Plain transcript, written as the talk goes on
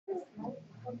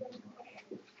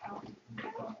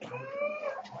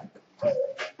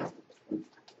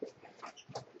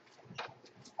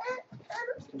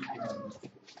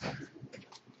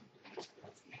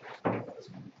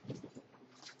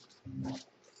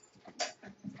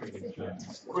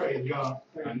Praise God.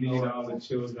 I need all the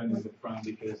children in the front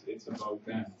because it's about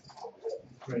them.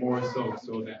 More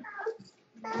so that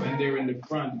when they're in the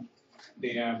front,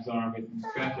 they absorb it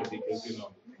better because,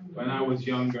 when I was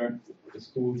younger, the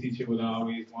school teacher would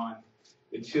always want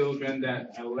the children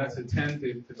that are less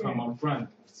attentive to come up front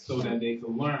so that they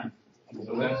could learn.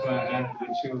 So that's why I asked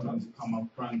the children to come up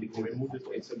front because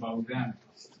it's about them.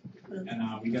 And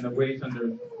we're going to wait on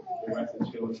the rest of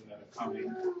the children that are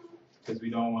coming because we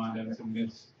don't want them to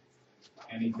miss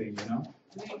anything,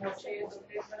 Let's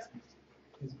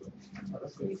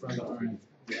go further on.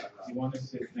 You want to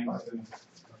sit next to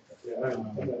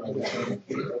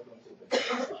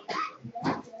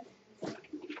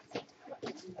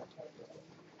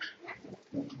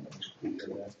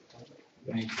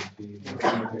Thank you, Jesus.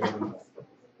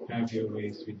 Have your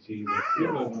way, sweet Jesus.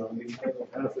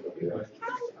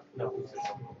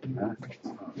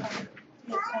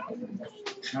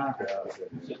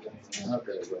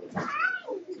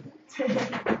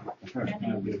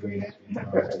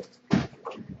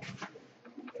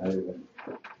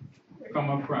 Come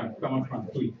up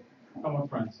front, please. Come up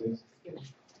front, sis.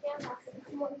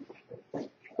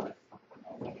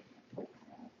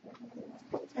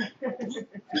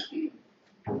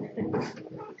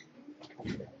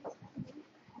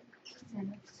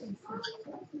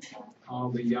 All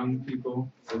the young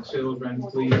people, the children,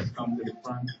 please come to the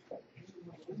front.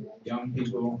 Young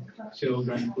people,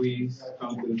 children, please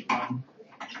come to the front.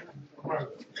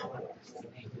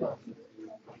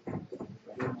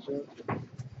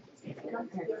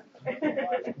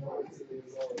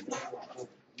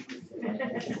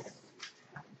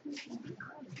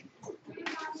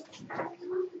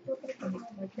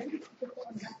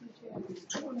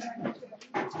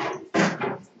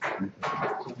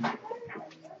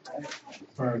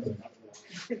 Perfect.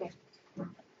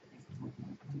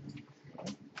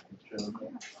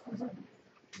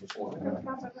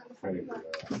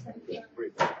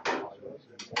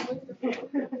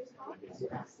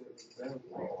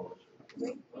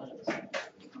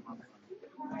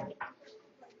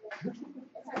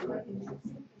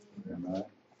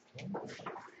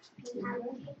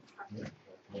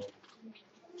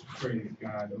 Praise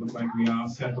God. It looks like we all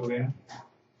settled in.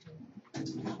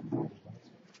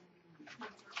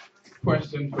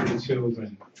 Question for the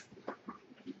children.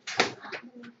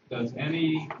 Does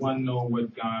anyone know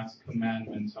what God's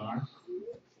commandments are?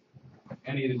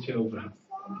 Any of the children?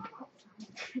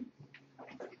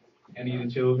 Any of the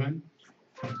children?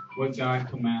 What God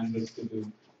commands us to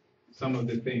do? Some of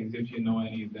the things, if you know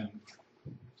any of them.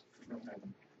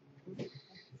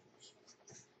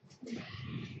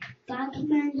 God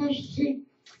commands us to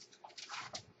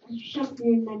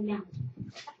something in my mouth.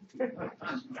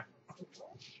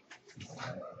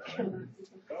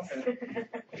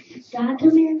 God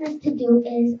commands us to do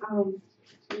is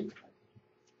eat.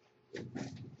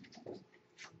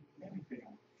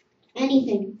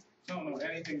 Anything. No,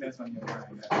 anything that's on your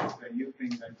mind that you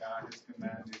think that God has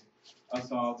commanded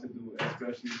us all to do,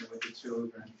 especially with the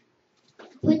children.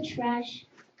 Put trash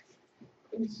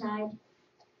inside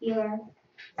your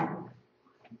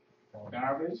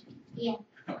garbage? Yeah.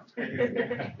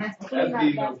 That's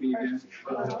being obedient.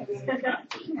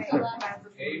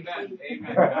 Amen.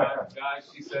 Amen. God,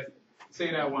 she said,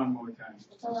 say that one more time.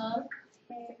 Hello.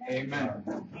 Amen.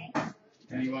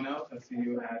 Anyone else? I see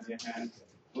you have your hand.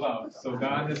 Love. So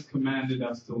God has commanded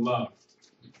us to love.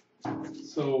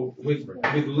 So with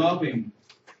loving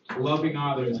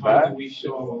others, how do we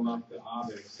show our love to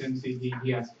others? Since he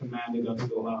has commanded us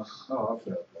to love. Oh,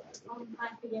 okay. By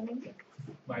forgiving.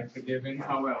 By forgiving.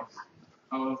 How else?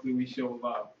 How else do we show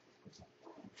love?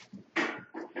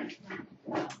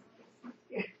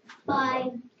 By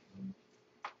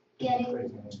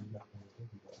getting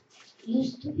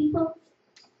used to people.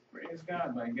 Praise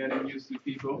God. By getting used to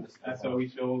people. That's how we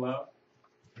show love.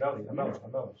 No.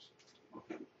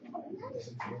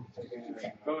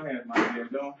 Go ahead, my dear.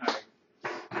 Don't hide.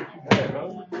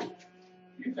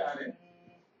 You got it.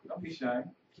 Don't be shy.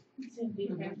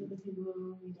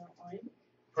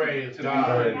 Praise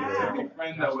God. God.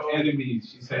 Befriend our enemies.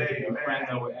 She said to befriend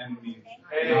our enemies.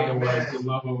 In other words, to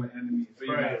love our enemies.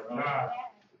 Praise God.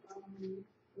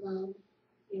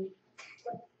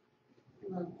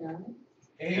 Love God.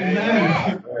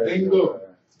 Amen.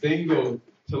 Bingo.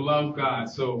 To love God.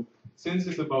 So since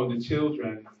it's about the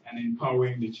children and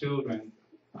empowering the children,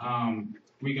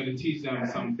 we're going to teach them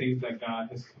some things that God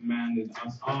has commanded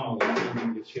us all,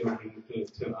 including the children,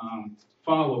 to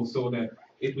follow, so that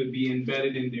it would be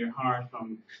embedded in their heart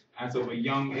from as of a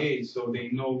young age, so they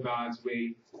know God's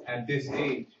way at this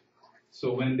age.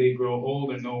 So when they grow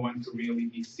older, no one can really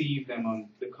deceive them on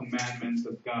the commandments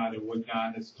of God or what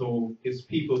God has told his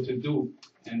people to do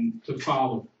and to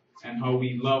follow, and how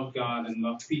we love God and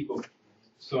love people.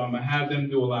 So I'm going to have them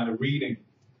do a lot of reading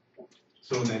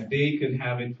so that they can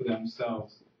have it for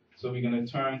themselves. So we're going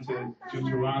to turn to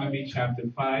Deuteronomy chapter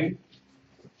 5,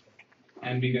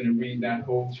 and we're going to read that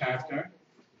whole chapter.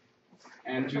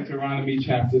 And Deuteronomy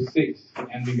chapter 6,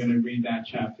 and we're going to read that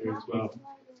chapter as well,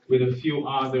 with a few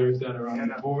others that are on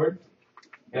the board,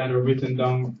 that are written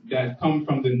down, that come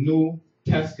from the New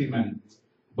Testament,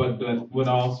 but that would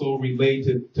also relate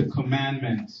it to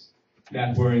commandments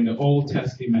that were in the Old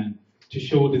Testament, to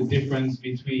show the difference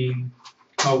between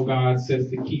how God says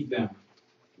to keep them.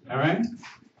 All right?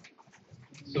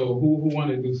 So who want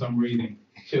to do some reading?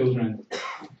 Children.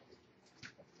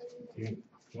 You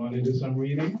want to do some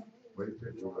reading?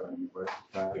 You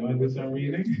want to do some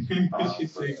reading? She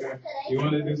said, you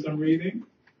want to do some reading?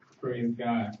 Praise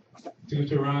God.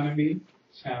 Deuteronomy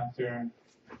chapter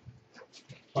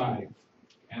 5.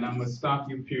 And I'm going to stop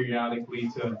you periodically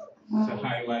to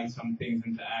highlight some things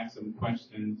and to ask some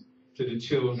questions to the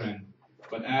children.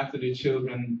 But after the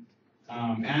children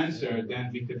answer,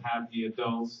 then we could have the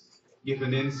adults give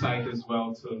an insight as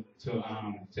well to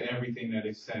everything that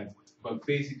is said. But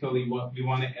basically, what we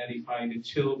want to edify the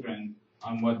children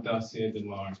on what thus said the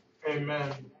Lord.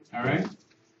 Amen. All right?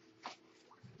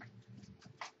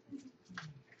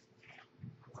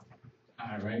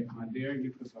 All right, my dear,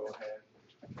 you could go ahead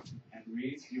and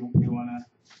read. You want to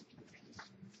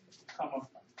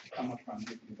come up front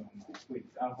if you don't mind, please.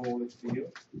 I'll hold it for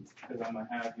you because I'm going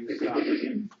to have you stop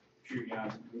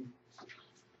periodically.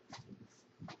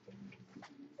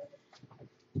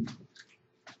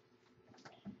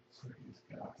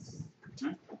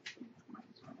 Huh?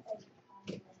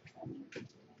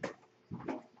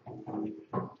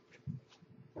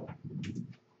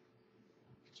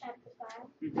 Chapter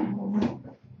 5.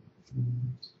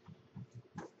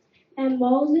 And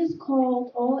Moses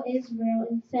called all Israel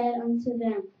and said unto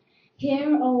them,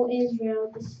 Hear, O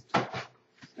Israel,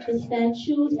 the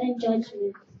statutes and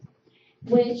judgments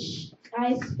which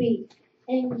I speak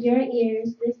in your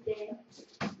ears this day,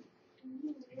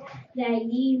 that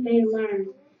ye may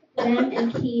learn them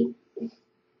and keep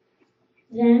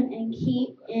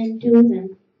and do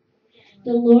them.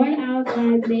 The Lord our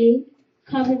God made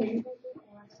covenant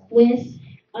with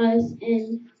us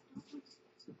in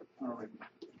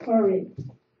Horeb.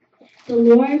 The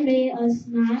Lord made us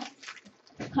not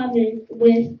covenant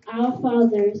with our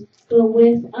fathers, but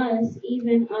with us,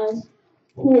 even us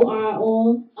who are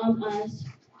all of us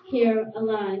here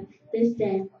alive this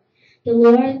day. The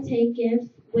Lord taketh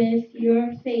with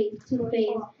your faith to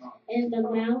faith in the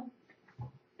mount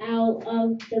out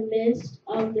of the midst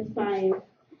of the fire.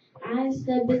 I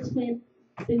stood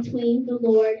between the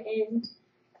Lord and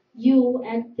you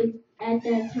at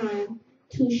that time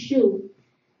to shew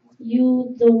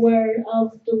you the word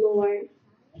of the Lord,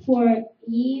 for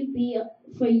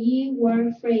ye were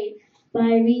afraid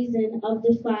by reason of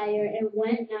the fire, and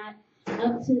went not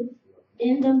up to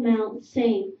in the mount,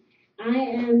 saying, I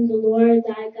am the Lord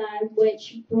thy God,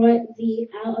 which brought thee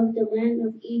out of the land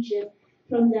of Egypt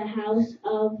from the house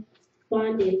of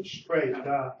bondage. Praise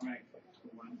God. Right.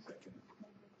 1 second.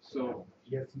 So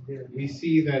we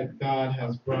see that God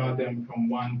has brought them from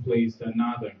one place to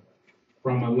another,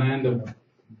 from a land of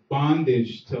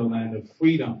bondage to a land of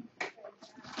freedom.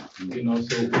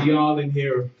 So we all in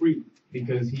here are free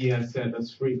because he has set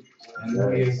us free. And who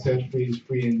he has set free is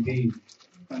free indeed.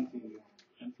 Continue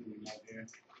my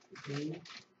dear.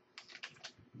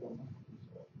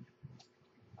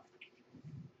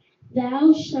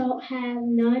 Thou shalt have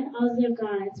none other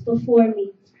gods before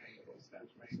me.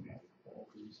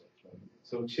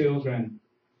 So children,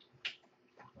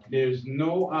 there's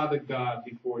no other God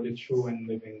before the true and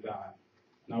living God.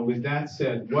 Now with that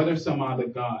said, what are some other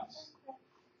gods?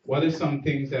 What are some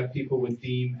things that people would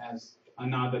deem as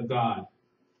another God?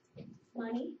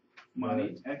 Money.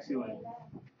 Money, excellent.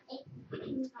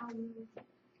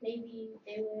 Maybe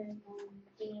they would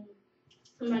deem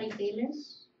somebody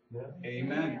famous.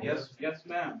 Amen. Yes,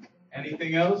 ma'am.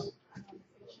 Anything else?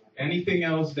 Anything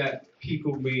else that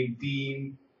people may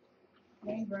deem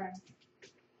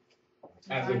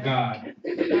as a God?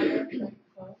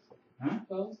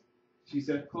 Huh? She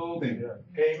said clothing.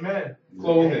 Amen.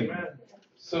 Clothing. Amen.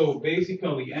 So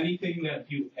basically, anything that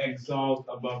you exalt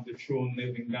above the true and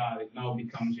living God, it now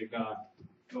becomes your God.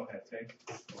 Go ahead, Tate.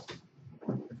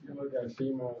 If you look at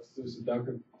females too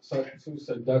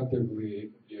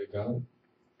seductively, you're God.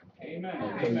 Amen.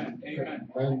 Because Amen.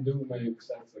 Men do make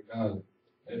sex a God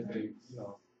if they,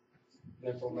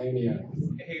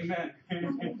 nymphomaniacs. Amen.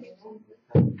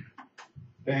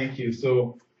 Thank you.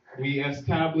 So we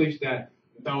established that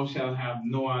thou shalt have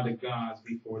no other gods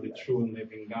before the true and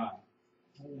living God.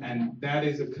 And that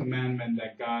is a commandment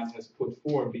that God has put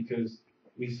forth because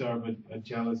we serve a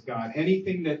jealous God.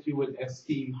 Anything that you would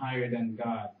esteem higher than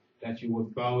God, that you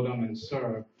would bow down and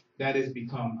serve, that has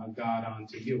become a God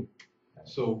unto you.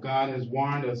 So God has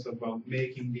warned us about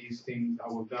making these things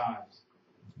our gods.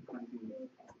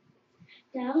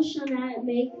 Thou shalt not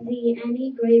make thee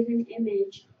any graven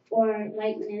image or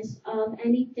likeness of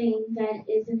anything that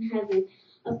is in heaven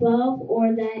above,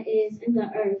 or that is in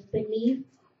the earth beneath,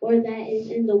 or that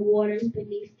is in the waters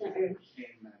beneath the earth.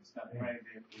 Amen. Stop right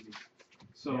there, please.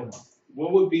 So,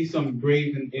 what would be some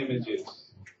graven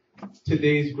images?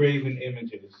 Today's graven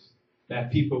images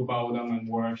that people bow down and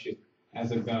worship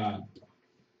as a god.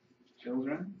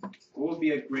 Children, what would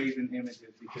be a graven image?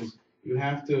 Because you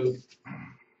have to,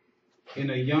 in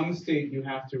a young state, you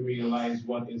have to realize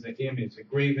what is an image, a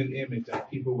graven image that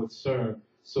people would serve,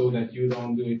 so that you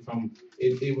don't do it from,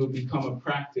 it will become a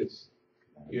practice,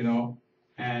 you know?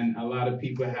 And a lot of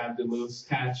people have the little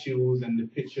statues and the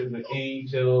pictures of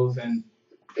angels, and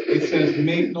it says,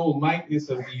 make no likeness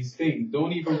of these things.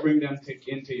 Don't even bring them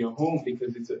into your home,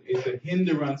 because it's a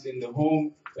hindrance in the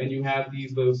home when you have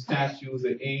these little statues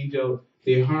of angels.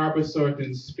 They harbor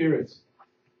certain spirits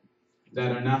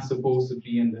that are not supposed to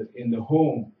be in the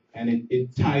home, and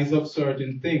it ties up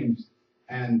certain things.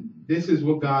 And this is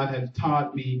what God had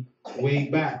taught me way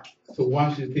back, to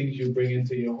watch the things you bring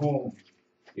into your home.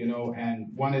 You know, and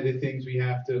one of the things we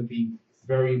have to be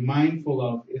very mindful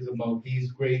of is about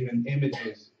these graven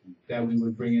images that we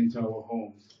would bring into our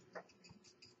homes.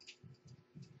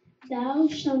 Thou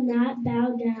shalt not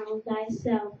bow down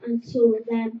thyself unto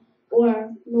them,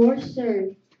 or nor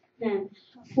serve them.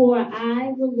 For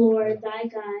I, the Lord thy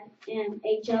God, am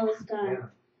a jealous God,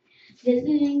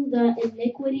 visiting the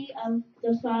iniquity of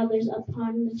the fathers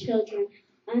upon the children,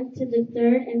 unto the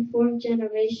third and fourth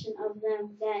generation of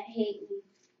them that hate me,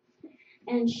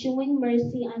 and shewing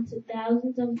mercy unto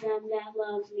thousands of them that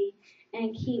love me,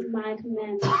 and keep my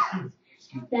commandments.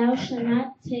 Thou shalt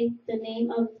not take the name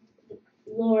of the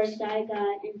Lord thy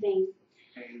God in vain.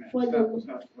 Amen. For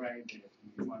Stop right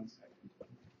there. 1 second.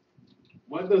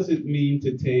 What does it mean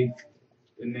to take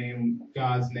the name,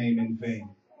 God's name, in vain?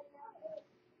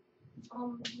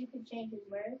 You could change his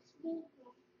words.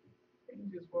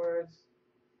 Change his words.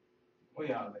 Well,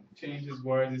 yeah, like change his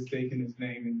words is taking his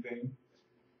name in vain.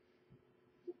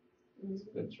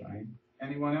 That's right.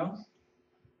 Anyone else?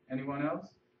 Anyone else?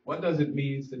 What does it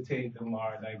mean to take the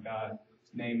Lord thy God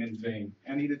name in vain?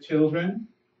 Any of the children?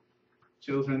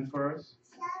 Children first.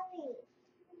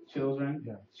 Children.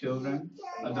 Yeah. Children.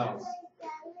 Adults.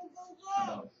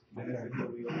 Adults.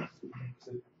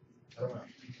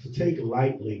 To take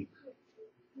lightly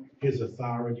his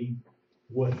authority,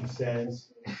 what he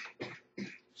says,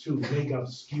 to make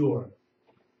obscure,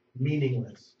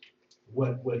 meaningless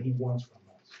what he wants from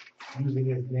us. Using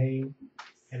his name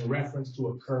in reference to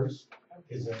a curse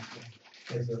is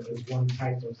one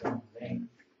type of name,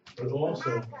 but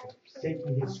also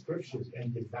taking his scriptures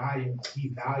and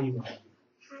devaluing them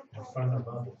in front of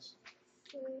others.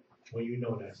 Well, you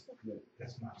know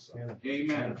that's not so.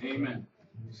 Amen. Amen.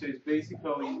 So it's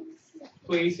basically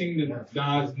placing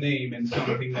God's name in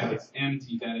something that is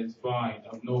empty, that is void,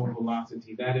 of no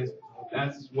velocity.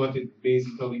 That's what it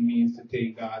basically means to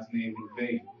take God's name in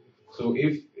vain. So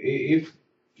if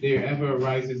there ever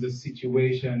arises a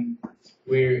situation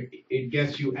where it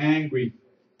gets you angry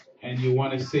and you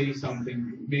want to say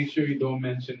something, make sure you don't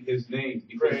mention his name,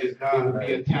 because it will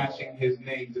be attaching his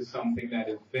name to something that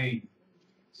is vain.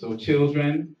 So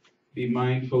children, be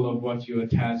mindful of what you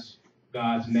attach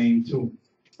God's name to.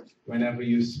 Whenever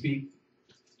you speak,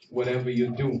 whatever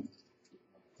you do,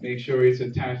 make sure it's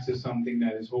attached to something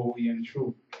that is holy and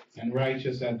true and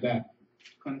righteous at that.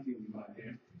 Continue on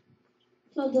here.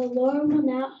 For the Lord will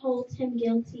not hold him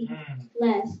guilty,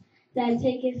 lest that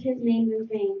taketh his name in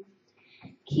vain.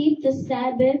 Keep the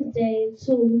Sabbath day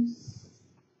to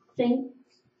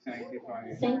sanctify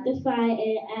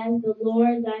it, as the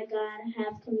Lord thy God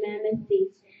hath commanded thee.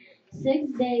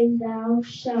 6 days thou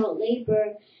shalt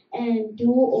labor and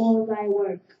do all thy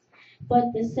work.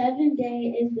 But the 7th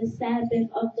day is the Sabbath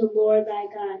of the Lord thy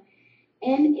God.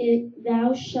 In it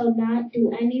thou shalt not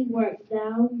do any work,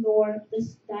 thou nor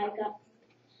thy God.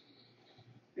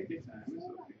 Take your time. It's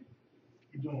okay.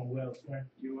 You're doing well, sir.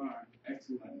 You are.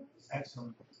 Excellent.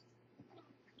 Excellent.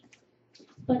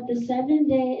 But the 7th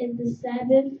day is the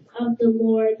Sabbath of the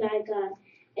Lord thy God.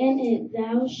 In it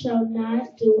thou shalt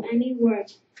not do any work,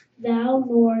 thou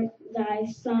nor thy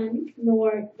son,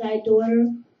 nor thy daughter,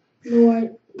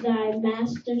 nor thy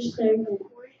master's servant,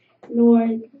 nor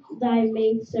thy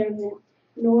maidservant,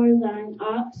 nor thine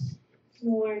ox,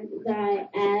 nor thy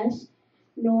ass,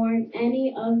 nor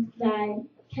any of thy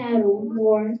cattle,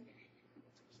 nor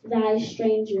thy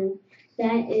stranger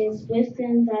that is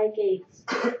within thy gates,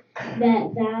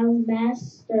 that thou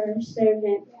master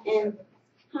servant and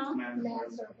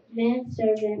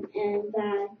manservant and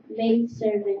thy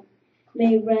maidservant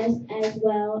may rest as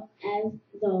well as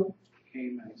thou.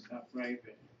 Amen. Stop right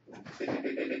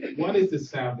there. What is the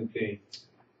Sabbath day?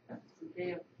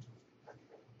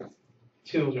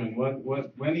 Children,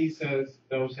 when he says,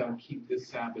 thou shalt keep the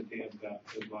Sabbath day of God,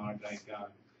 the Lord thy God,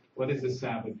 what is the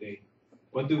Sabbath day?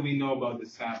 What do we know about the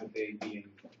Sabbath day being?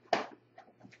 Any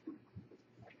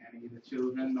of the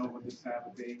children know what the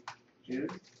Sabbath day is?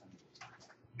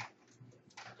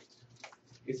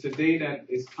 It's a day that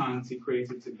is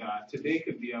consecrated to God. Today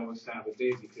could be our Sabbath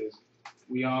day because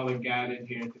we all are gathered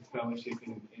here to fellowship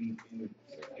in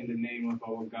the name of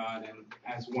our God and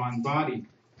as one body.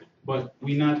 But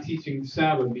we're not teaching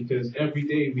Sabbath because every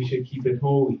day we should keep it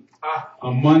holy.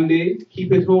 On Monday,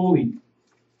 keep it holy.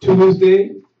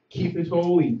 Tuesday, keep it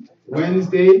holy.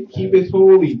 Wednesday, keep it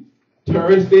holy.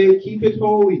 Thursday, keep it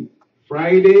holy.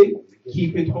 Friday,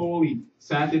 keep it holy.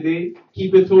 Saturday,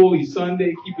 keep it holy.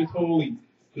 Sunday, keep it holy.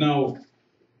 Now,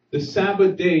 the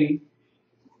Sabbath day,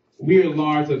 we are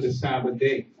lords of the Sabbath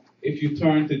day. If you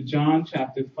turn to John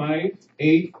chapter 5,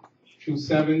 8 through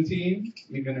 17,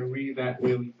 we're going to read that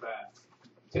really fast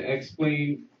to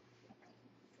explain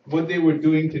what they were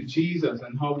doing to Jesus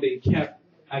and how they kept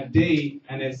a day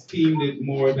and esteemed it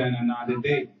more than another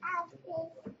day,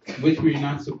 which we're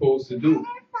not supposed to do.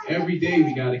 Every day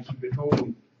we got to keep it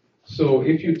holy. So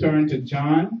if you turn to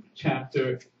John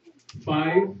chapter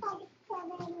 5,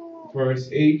 verse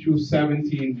 8 through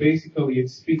 17, basically it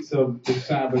speaks of the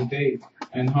Sabbath day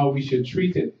and how we should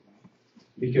treat it.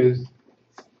 Because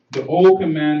the old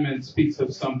commandment speaks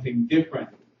of something different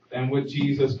than what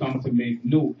Jesus come to make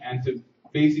new and to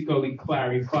basically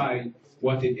clarify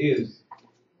what it is.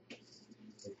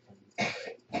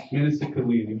 Minister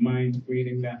Khalil, you mind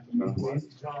reading that for me, please?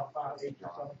 John 5, 8 through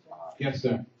 17. Yes,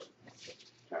 sir.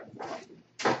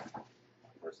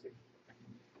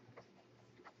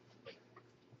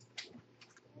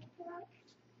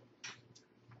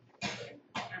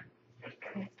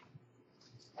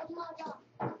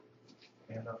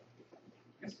 Hand up.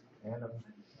 Hand up.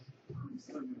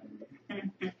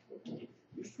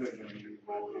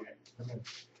 Come in.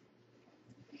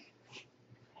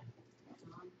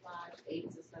 John 5,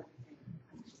 8 to 17.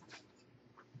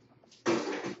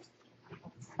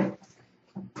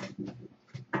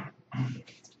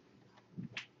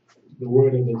 The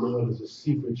word of the Lord is a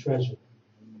secret treasure.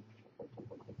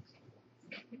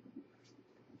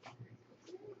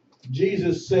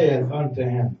 Jesus said unto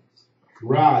him,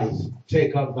 Rise,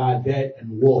 take up thy bed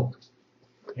and walk.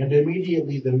 And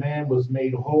immediately the man was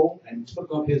made whole and took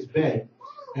up his bed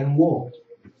and walked.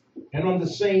 And on the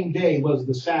same day was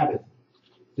the Sabbath.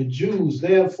 The Jews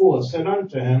therefore said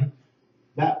unto him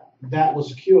that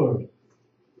was cured,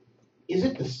 Is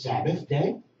it the Sabbath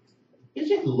day? Is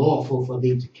it lawful for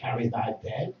thee to carry thy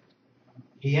bed?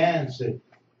 He answered,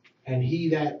 and he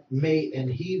that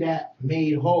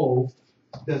made whole,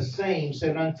 the same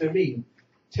said unto me,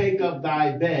 Take up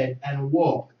thy bed and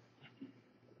walk.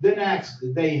 Then asked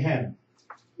they him,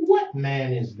 What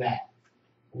man is that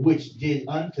which did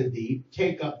unto thee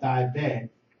take up thy bed,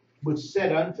 which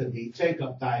said unto thee, Take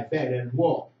up thy bed and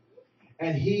walk?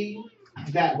 And he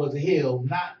that was healed,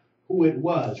 not who it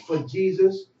was, for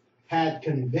Jesus had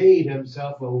conveyed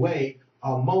himself away,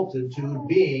 a multitude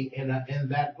being in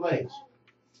that place.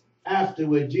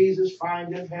 Afterward Jesus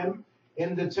findeth him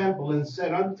in the temple and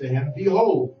said unto him,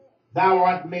 Behold, thou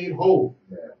art made whole.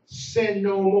 Sin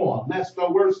no more, lest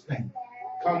the worst thing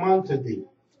come unto thee.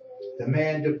 The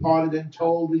man departed and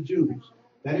told the Jews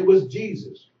that it was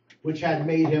Jesus which had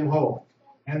made him whole.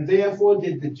 And therefore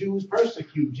did the Jews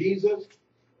persecute Jesus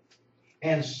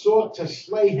and sought to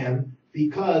slay him,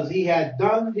 because he had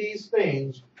done these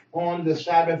things on the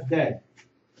Sabbath day.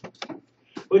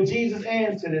 But Jesus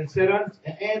answered and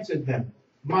answered them,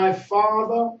 My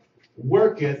Father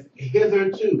worketh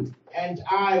hitherto, and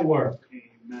I work.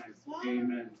 Amen.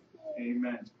 Amen.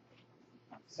 Amen.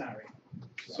 Sorry.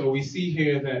 So we see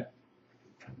here that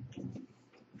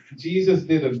Jesus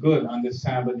did a good on the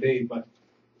Sabbath day, but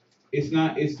it's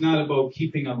not about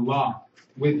keeping a law.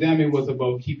 With them, it was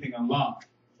about keeping a law.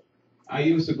 I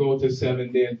used to go to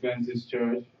Seventh-day Adventist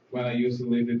church when I used to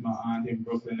live with my aunt in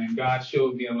Brooklyn, and God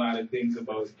showed me a lot of things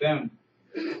about them.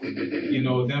 You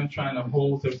know, them trying to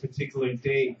hold a particular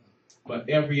day, but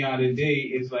every other day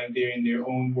is like they're in their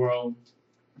own world,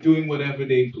 doing whatever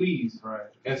they please, Right.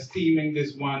 esteeming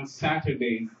this one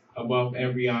Saturday above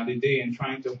every other day and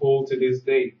trying to hold to this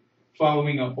day,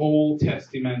 following an Old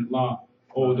Testament law.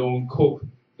 Oh, don't cook,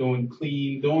 don't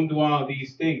clean, don't do all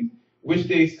these things, which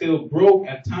they still broke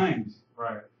at times.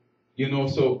 Right. You know,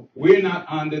 so we're not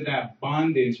under that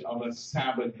bondage of a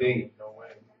Sabbath day. No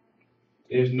way.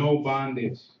 There's no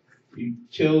bondage.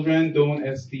 Children don't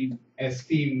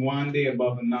esteem one day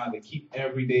above another. Keep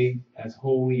every day as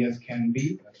holy as can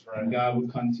be. That's right. And God will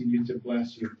continue to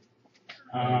bless you.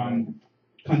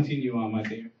 Continue on, my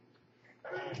dear.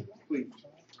 Please.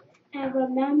 And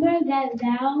remember that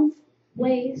thou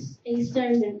wast a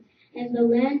servant in the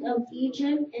land of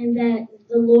Egypt, and that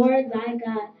the Lord thy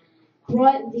God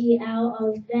brought thee out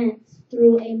of thence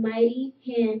through a mighty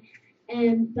hand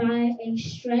and by a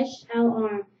stretched out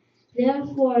arm.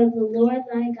 Therefore the Lord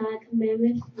thy God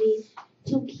commandeth thee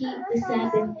to keep the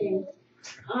Sabbath day.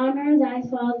 Honor thy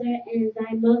father and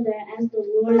thy mother, as the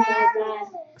Lord thy God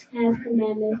hath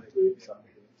commanded thee.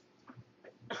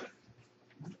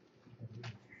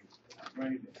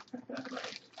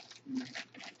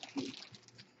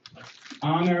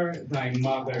 Honor thy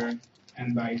mother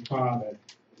and thy father,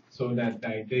 so that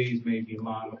thy days may be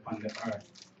long upon the earth.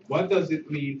 What does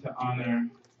it mean to honor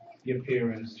your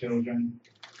parents, children?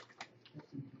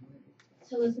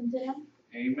 To listen to them?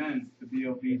 Amen. To be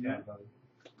obedient.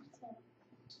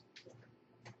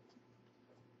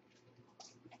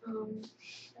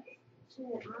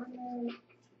 To honor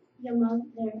your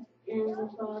mother and your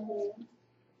father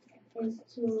is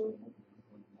to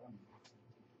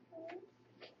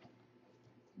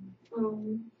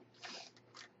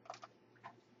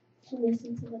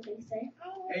listen to what they say.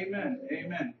 Amen.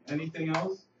 Amen. Anything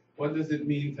else? What does it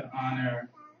mean to honor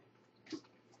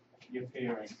your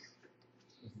parents?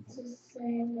 To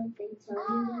say what they tell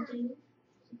you to do.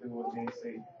 To do what they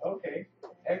say. Okay.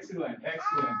 Excellent.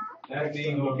 Excellent. That's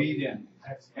being obedient.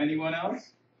 Anyone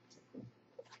else?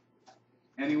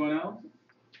 Anyone else?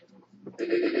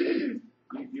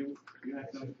 you have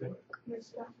something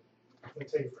to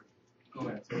say? Go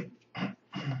ahead.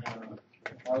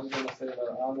 I was going to say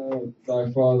that honor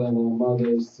thy father and thy mother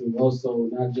is to also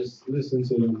not just listen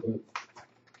to them, but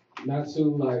not to,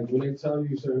 like, when they tell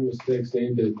you certain mistakes they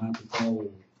did, not to follow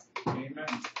them.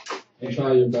 Amen. And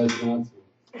try your best not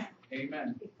to.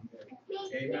 Amen.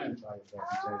 Amen.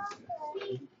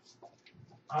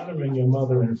 Honoring your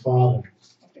mother and father.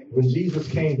 When Jesus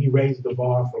came, he raised the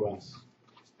bar for us.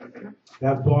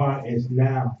 That bar is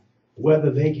now,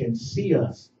 whether they can see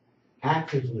us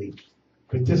actively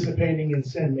participating in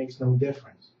sin makes no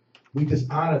difference. We just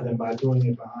honor them by doing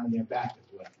it behind their back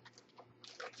as well.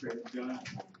 Praise God.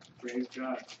 Praise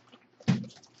God.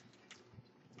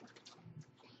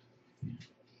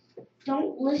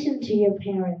 Don't listen to your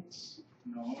parents.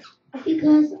 No.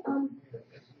 Because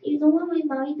you know what my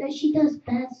mommy does? She does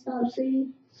bad stuff, so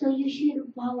you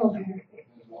shouldn't follow her.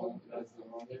 That's the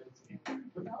wrong answer.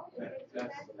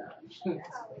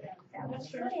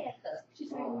 She's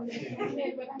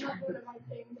saying, but I'm not doing the right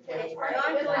thing.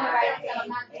 I'm doing the right thing. I'm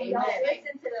not doing the right thing.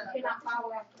 Cannot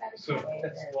follow up. So,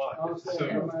 I'm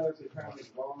saying no matter if the parent is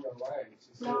wrong or right,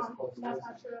 she's still supposed to That's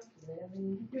listen. not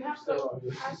true. You have to. So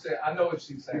she said, I know what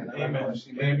she's saying. I know what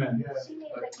she meant. Amen. She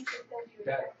means that you should go do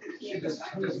That she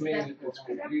just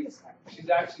means she's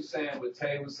actually saying what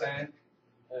Tay was saying.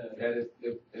 That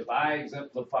if I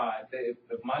exemplify,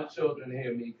 if my children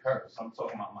hear me curse, I'm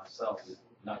talking about myself,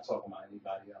 not talking about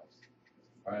anybody else.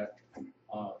 Right?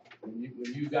 When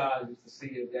you guys used to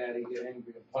see your daddy get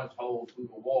angry and punch holes through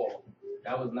the wall,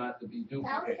 that was not to be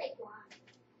duplicated.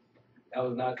 That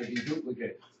was not to be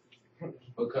duplicated.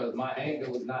 Because my anger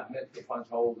was not meant to punch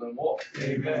holes in walls.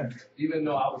 Amen. Even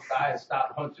though I had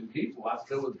stopped punching people, I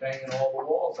still was banging all the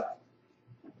walls out.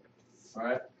 All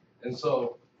right? And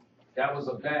so that was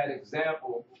a bad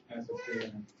example as a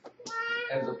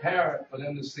parent for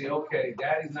them to see, okay,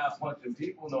 daddy's not punching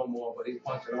people no more, but he's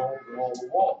punching holes in all the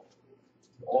walls.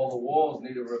 All the walls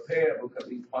need a repair because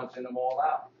he's punching them all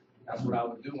out. That's what I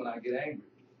would do when I get angry.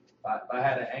 If I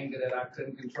had an anger that I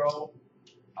couldn't control,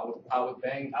 I would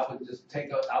bang. I would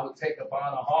take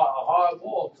upon a hard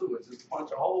wall too, and just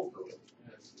punch a hole through it.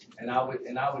 And I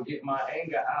would get my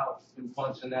anger out through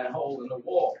punching that hole in the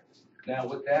wall. Now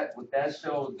what that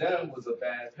showed them was a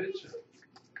bad picture,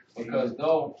 because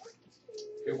though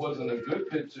it wasn't a good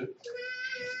picture,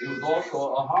 it was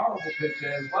also a horrible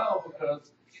picture as well,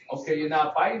 because okay, you're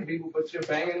not fighting people, but you're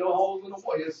banging the holes in the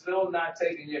wall. You're still not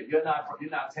taking you're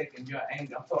not taking your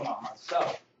anger. I'm talking about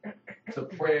myself, to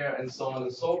prayer and so on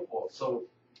and so forth. So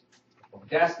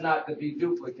that's not to be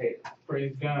duplicated.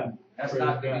 Praise God. That's Praise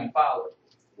not to God. be followed.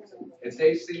 If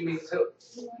they see me took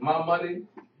my money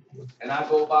and I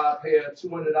go buy a pair of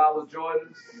 $200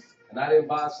 Jordans and I didn't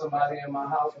buy somebody in my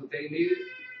house what they needed,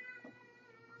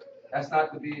 that's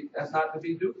not to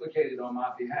be duplicated on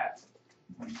my behalf.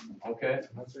 Okay?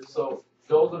 So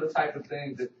those are the type of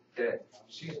things that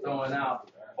she's throwing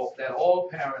out that all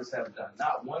parents have done,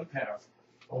 not one parent,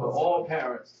 but all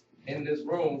parents in this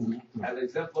room have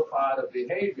exemplified a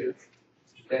behavior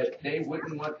that they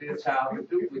wouldn't want their child to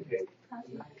duplicate.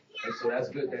 And so that's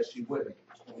good that she wouldn't.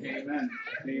 Amen.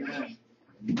 Amen.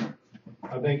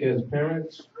 I think as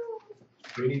parents,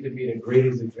 we need to be the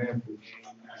greatest example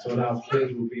so that our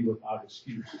kids will be without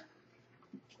excuse.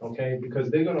 Okay? Because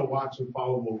they're going to watch and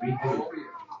follow what we do.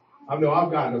 I know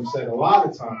I've gotten upset a lot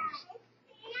of times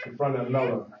in front of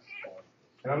Nella.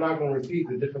 And I'm not going to repeat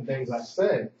the different things I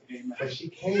said, but she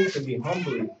came to me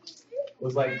humbly,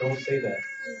 was like, don't say that.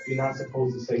 You're not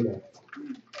supposed to say that.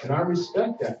 And I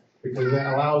respect that because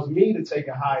that allows me to take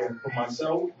it higher for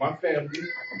myself, my family,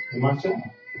 and my child.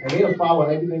 And they'll follow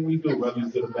everything we do, whether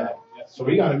it's good or bad. So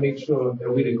we got to make sure that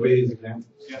we're the greatest example.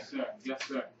 Yes, sir. Yes,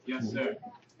 sir. Yes, sir.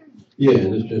 Yeah,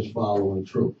 and it's just following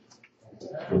truth.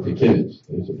 With the kids,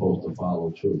 they're supposed to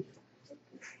follow truth.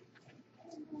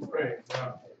 Right.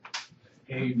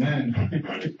 Amen.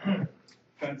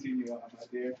 Continue on, my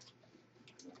dear.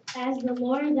 As the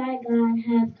Lord thy God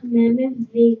hath commanded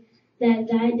thee, that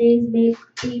thy days may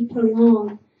be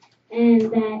prolonged, and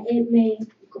that it may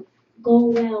go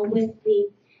well with thee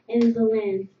in the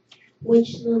land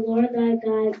which the Lord thy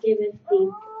God giveth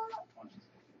thee.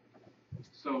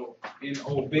 So, in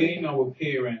obeying our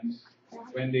parents,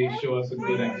 when they show us a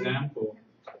good example,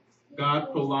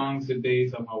 God prolongs the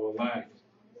days of our lives.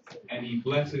 And he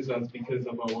blesses us because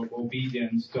of our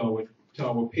obedience to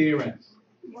our parents.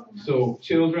 So,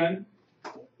 children,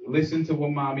 listen to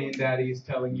what mommy and daddy is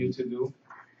telling you to do,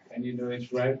 and you know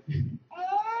it's right.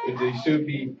 If they should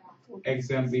be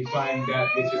exemplifying that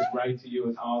which is right to you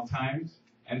at all times.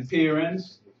 And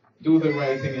parents, do the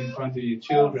right thing in front of your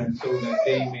children so that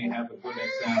they may have a good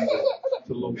example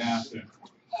to look after.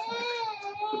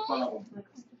 To follow.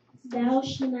 Thou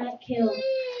shalt not kill,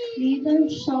 neither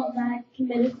shalt thou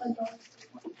commit adultery.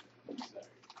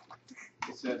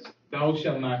 It says, thou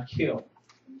shalt not kill.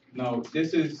 Now,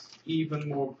 this is even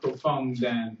more profound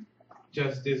than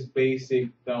just this basic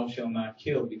thou shalt not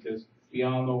kill, because we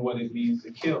all know what it means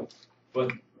to kill.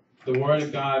 But the Word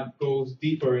of God goes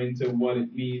deeper into what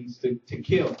it means to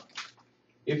kill.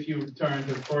 If you turn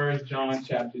to 1 John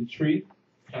chapter 3.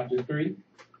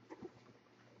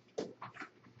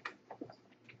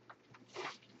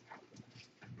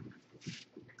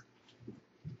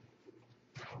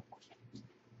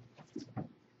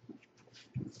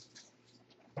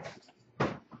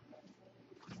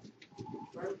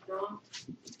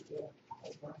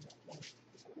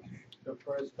 The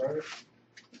first verse.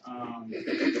 1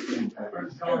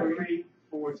 John 3,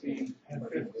 14 and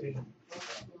 15.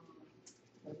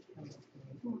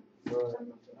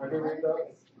 I can read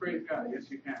that. Praise God, yes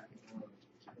you can.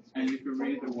 And you can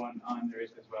read the one under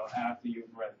it as well after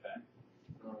you've read that.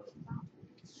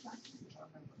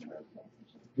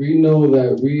 We know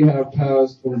that we have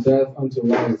passed from death unto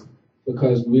life,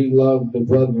 because we love the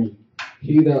brethren.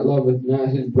 He that loveth not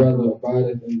his brother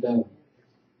abideth in death.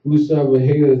 Whosoever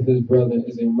hateth his brother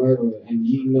is a murderer, and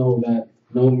ye know that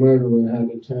no murderer hath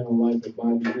eternal life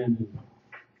abiding in him.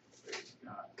 Praise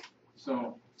God.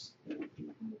 So, thank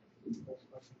you.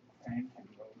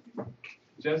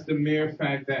 Just the mere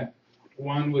fact that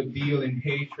one would deal in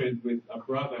hatred with a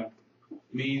brother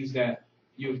means that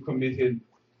you've committed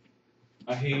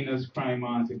a heinous crime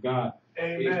unto God.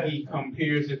 Amen. He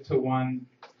compares it to one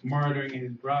murdering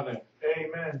his brother.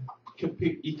 Amen.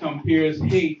 He compares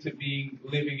hate to being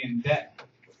living in death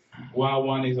while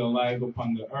one is alive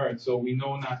upon the earth. So we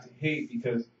know not to hate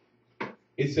because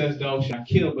it says thou shalt not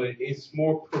kill, but it's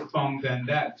more profound than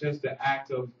that. Just the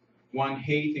act of one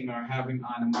hating or having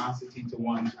animosity to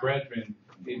one's brethren,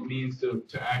 it means to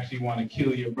actually want to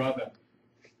kill your brother.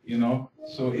 You know?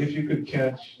 So if you could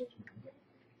catch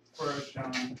 1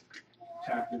 John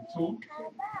chapter 2,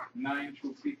 9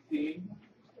 through 15.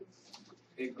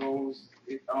 It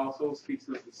also speaks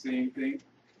of the same thing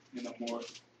in a more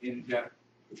in-depth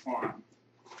form.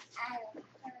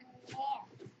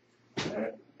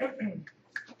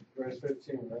 Verse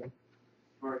 15, right?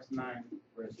 Verse 9.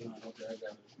 Verse 9, okay, I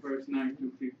got it. Verse 9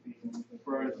 through 15.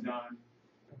 1 John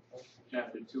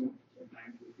chapter 2, 9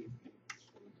 through 15.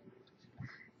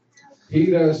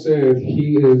 He that saith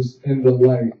he is in the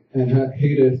light, and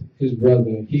hateth his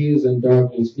brother, he is in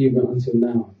darkness even until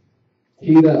now.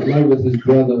 He that loveth his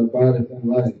brother abideth in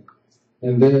light,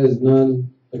 and there is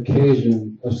none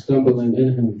occasion of stumbling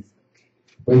in him.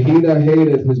 But he that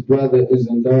hateth his brother is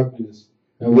in darkness,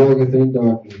 and walketh in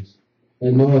darkness,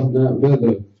 and knoweth not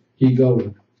whither he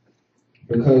goeth,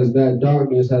 because that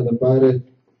darkness hath blinded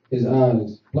his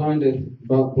eyes.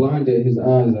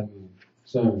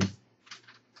 Sorry.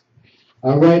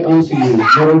 I write unto you,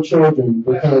 little children,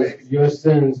 because your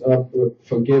sins are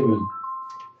forgiven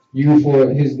you for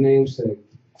his name's sake.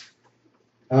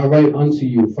 I write unto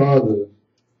you, fathers,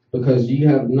 because ye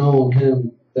have known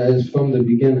him that is from the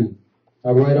beginning.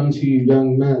 I write unto you,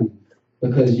 young men,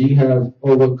 because ye have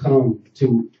overcome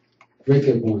the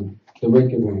wicked one.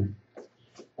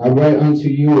 I write unto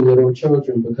you, little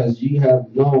children, because ye have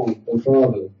known the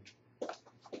Father.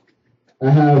 I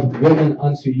have written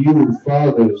unto you,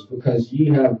 fathers, because ye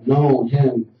have known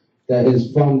him that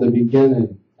is from the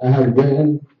beginning. I have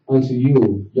written unto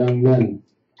you, young men,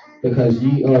 because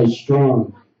ye are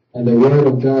strong, and the word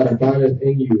of God abideth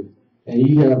in you, and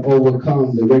ye have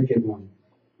overcome the wicked one.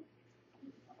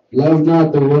 Love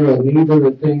not the world, neither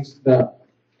the things that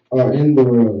are in the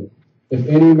world. If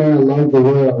any man love the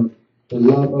world, the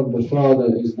love of the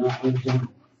Father is not in him.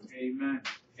 Amen.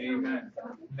 Amen.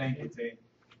 Thank you, Tate.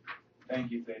 Thank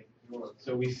you, Tate.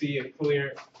 So we see a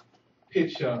clear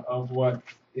picture of what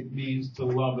it means to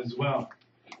love as well,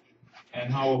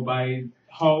 and how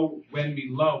when we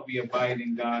love, we abide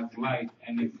in God's light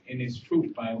and in His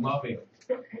truth by loving.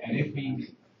 And if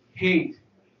we hate,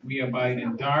 we abide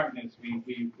in darkness.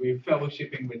 We're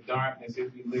fellowshipping with darkness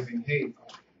if we live in hate.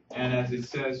 And as it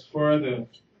says further,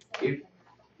 if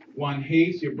one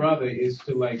hates your brother, is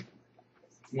to like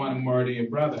want to murder your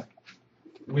brother.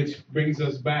 Which brings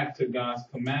us back to God's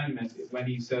commandment when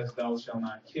He says, "Thou shalt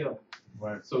not kill."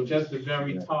 Right. So just the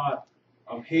very thought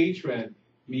of hatred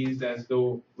means as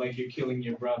though like you're killing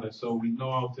your brother. So we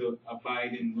know how to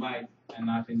abide in light and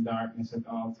not in darkness at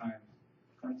all times.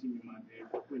 Continue, my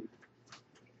dear, please.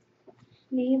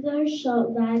 Neither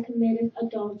shalt thou commit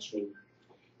adultery.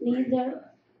 Neither.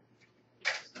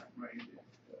 Stop right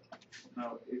there.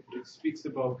 Now it speaks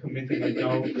about committing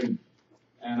adultery,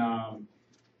 and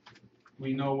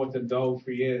we know what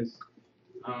adultery is.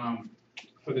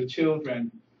 For the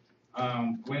children,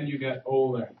 when you get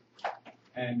older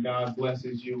and God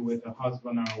blesses you with a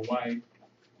husband or a wife,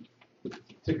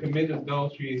 to commit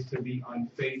adultery is to be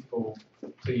unfaithful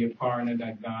to your partner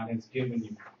that God has given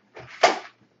you.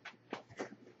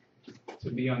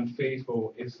 To be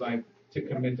unfaithful is like to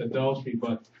commit adultery,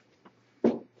 but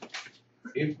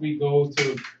if we go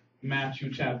to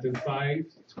Matthew chapter 5,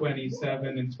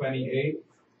 27 and 28,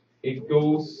 it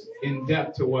goes in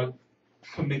depth to what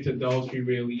commit adultery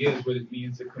really is, what it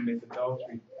means to commit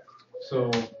adultery. So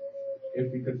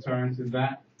if we could turn to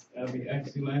that, that'd be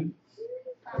excellent.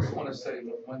 I just want to say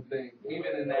one thing.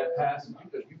 Even in that passage, you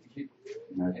can keep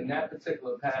in that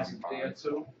particular passage there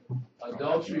too.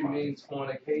 Adultery means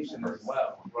fornication as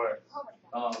well. Right.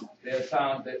 There are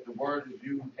times that the word is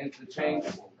used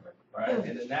interchangeable, right?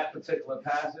 And in that particular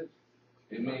passage,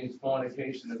 it means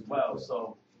fornication as well.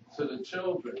 So to the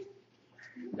children,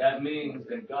 that means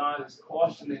that God is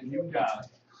cautioning you guys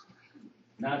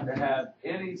not to have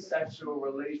any sexual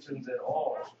relations at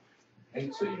all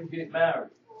until you get married.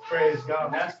 Praise God.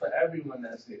 And that's for everyone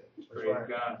that's here. Praise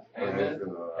God. Amen.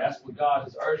 That's what God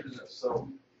is urging us.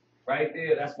 So right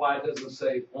there, that's why it doesn't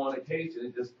say fornication.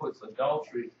 It just puts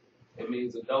adultery. It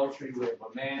means adultery if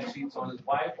a man cheats on his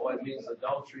wife, or it means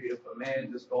adultery if a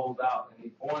man just goes out and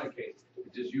he fornicates.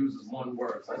 It just uses one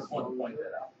word. So I just want to point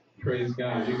that out. Praise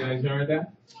God. You guys heard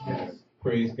that? Yes.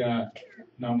 Praise God.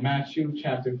 Now Matthew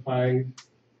chapter 5,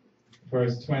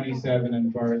 verse 27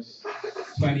 and verse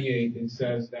 28, it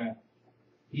says that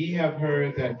ye have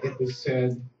heard that it was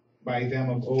said by them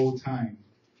of old time,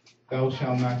 thou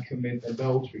shalt not commit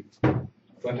adultery.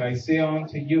 But I say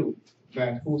unto you,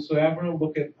 that whosoever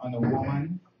looketh on a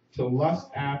woman to lust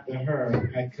after her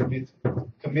had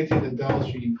committed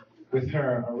adultery with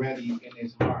her already in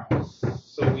his heart.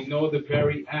 So we know the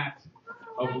very act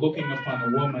of looking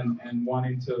upon a woman and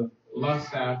wanting to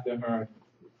lust after her,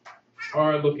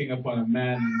 or looking upon a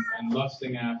man and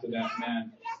lusting after that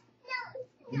man,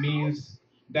 means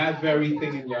that very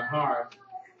thing in your heart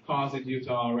causes you to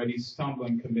already stumble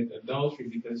and commit adultery,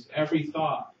 because every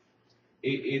thought,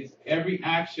 every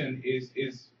action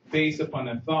is based upon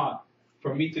a thought.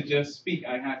 For me to just speak,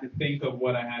 I had to think of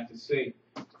what I had to say.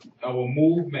 Our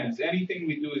movements, anything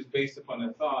we do is based upon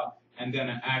a thought, and then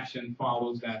an action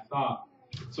follows that thought.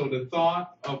 So the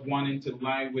thought of wanting to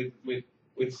lie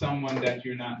with someone that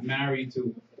you're not married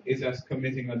to is as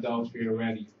committing adultery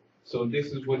already. So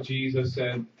this is what Jesus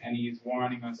said, and he is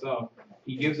warning us of.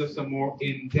 He gives us a more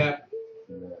in-depth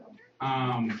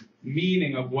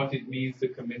meaning of what it means to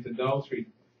commit adultery,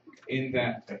 in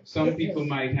that some people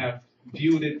might have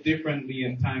viewed it differently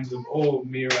in times of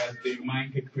old, whereas their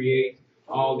mind could create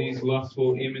all these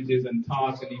lustful images and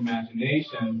thoughts and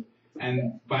imagination,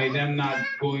 and by them not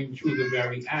going through the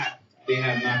very act, they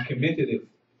have not committed it.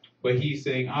 But he's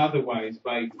saying otherwise,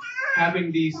 by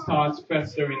having these thoughts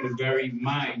fester in the very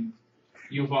mind,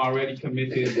 you've already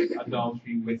committed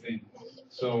adultery within.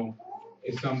 So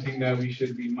it's something that we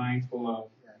should be mindful of.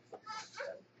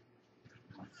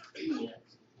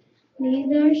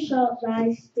 Neither shalt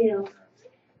thou steal,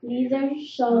 neither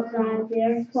shalt thou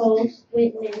bear false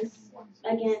witness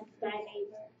against thy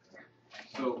neighbor.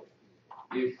 So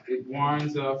it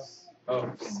warns us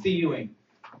of stealing.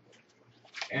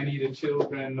 Any of the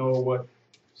children know what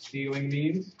stealing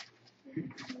means?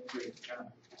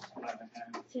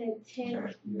 To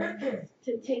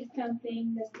take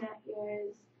something that's not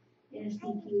yours in a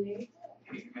sneaky way.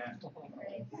 Amen.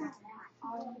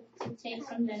 To take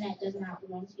something that does not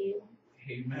belong to you.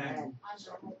 Amen.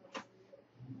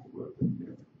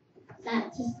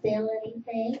 Not to steal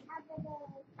anything.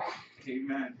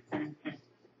 Amen.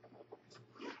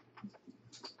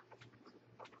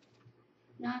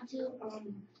 Not to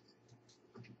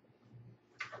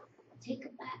take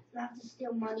it back. Not to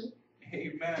steal money.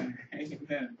 Amen.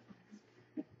 Amen.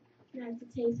 Not to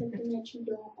take something that you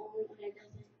don't own or that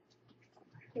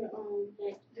you don't own.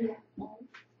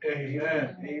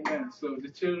 Amen. Amen. So the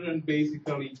children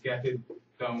basically get it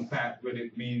down pat what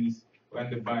it means when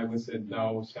the Bible said,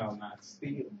 "Thou shalt not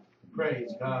steal."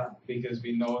 Praise God. Because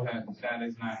we know that that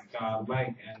is not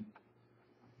God-like. And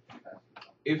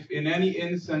if in any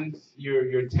instance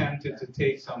you're tempted to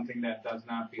take something that does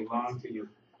not belong to you,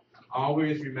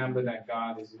 always remember that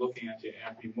God is looking at your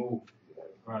every move.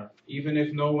 Right. Even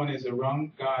if no one is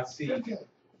around, God sees.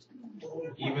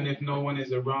 Even if no one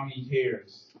is around, He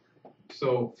hears.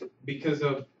 So because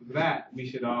of that, we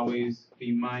should always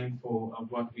be mindful of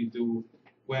what we do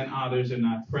when others are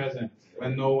not present,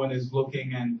 when no one is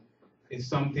looking and it's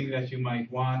something that you might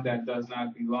want that does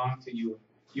not belong to you.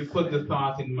 You put the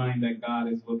thought in mind that God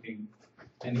is looking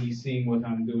and He's seeing what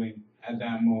I'm doing at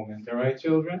that moment. All right,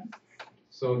 children?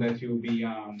 So that you'll be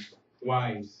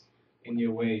wise in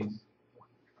your ways.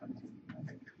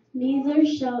 Neither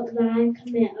shalt thou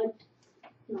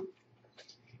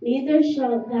Neither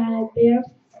shalt thou bear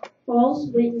false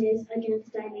witness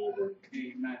against thy neighbor.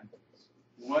 Amen.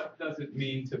 What does it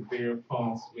mean to bear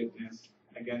false witness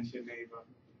against your neighbor?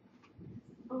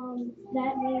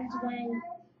 That means when,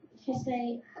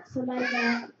 say, somebody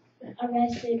got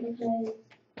arrested because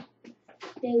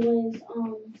they was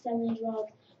selling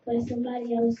drugs, but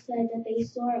somebody else said that they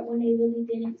saw it when they really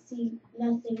didn't see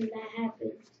nothing that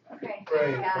happened. Okay.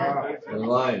 Praise God. The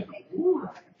line.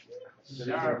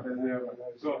 Sharp as ever.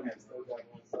 Go ahead.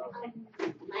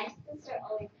 My sister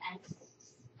always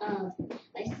asks.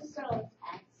 My sister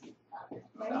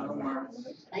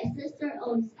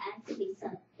always asks me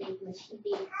something when she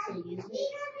needs to use me,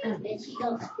 and she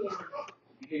don't steal.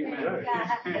 Amen.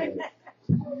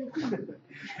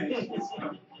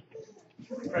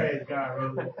 Praise God.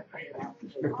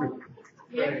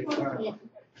 Praise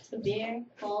God. To bear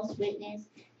false witness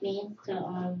means to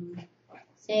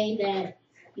say that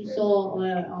you saw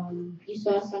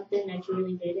something that you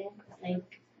really didn't.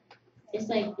 Like it's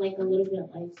like a little bit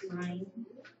like lying.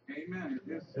 Amen.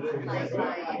 Yes.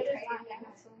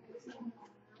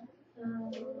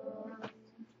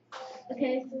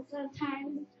 Okay, so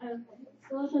sometimes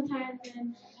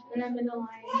when I'm in the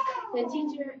line, the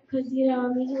teacher, because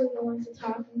I'm usually the one to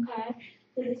talk in class,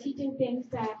 so the teacher thinks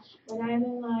that when I'm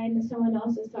in line and someone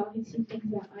else is talking, she thinks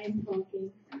that I'm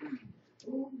talking.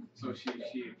 So she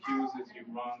accuses you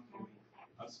wrongfully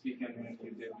of speaking when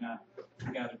you did not.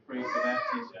 You got to pray for that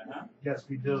teacher, huh? Yes,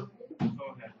 we do.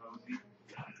 Go ahead, Rosie.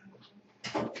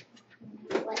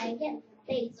 When I get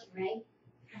things right,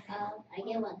 I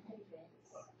get 100.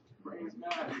 Praise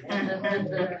God.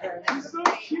 She's so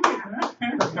cute, huh?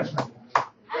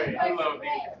 I love you.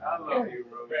 I love you,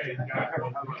 Rosie. Praise God. I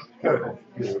love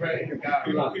you. Praise God. I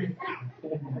love you.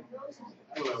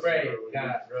 Praise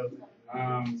God, brother.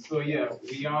 So yeah,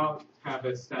 we all have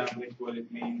established what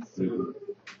it means to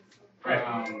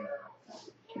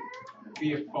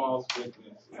be a false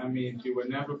witness. I mean, you were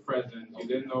never present, you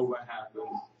didn't know what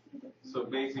happened. So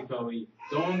basically,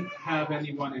 don't have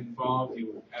anyone involve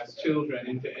you as children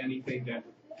into anything that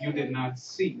you did not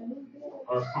see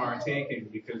or partake in,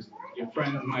 because your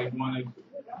friends might want to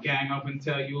gang up and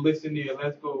tell you, listen here,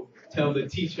 let's go tell the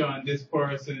teacher on this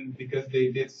person because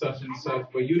they did such and such,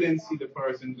 but you didn't see the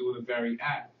person do the very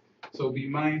act. So be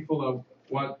mindful of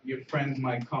what your friends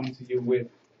might come to you with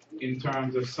in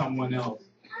terms of someone else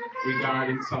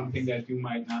regarding something that you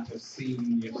might not have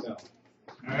seen yourself.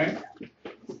 All right?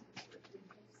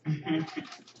 Thank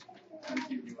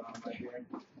you, my dear.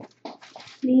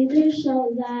 Neither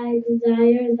shalt thou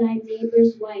desire thy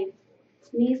neighbor's wife,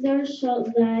 neither shalt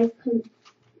thou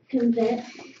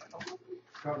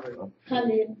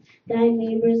covet thy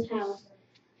neighbor's house,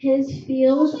 his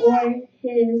field, or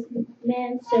his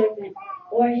manservant,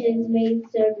 or his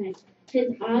maidservant, his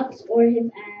ox, or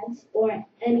his ass, or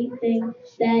anything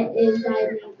that is thy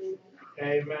neighbor's.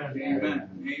 Amen. Amen.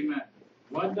 Amen.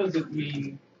 What does it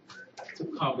mean to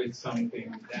covet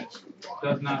something that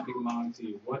does not belong to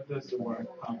you? What does the word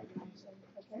covet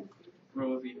mean?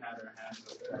 Rosie had her hands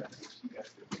up there. She got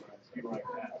the words. You like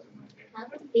that?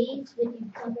 Cover means when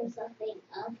you cover something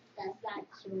up that's not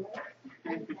yours.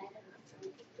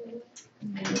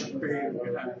 Praise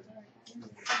God.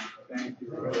 Thank you,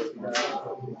 Rosie.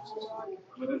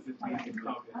 What does it mean to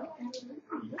covet?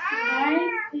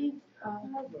 I think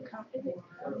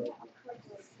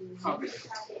Covet.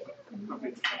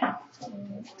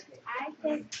 I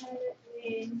think covet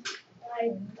means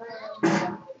like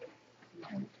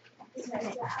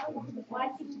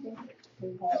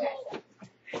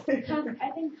I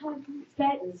think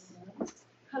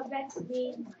covet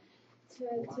means to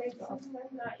take something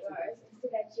that's not yours and so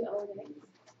that you own it.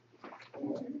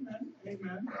 Amen.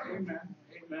 Amen.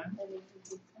 Amen.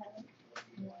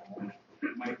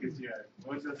 Mike is yours.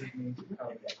 What does it mean to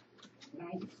covet?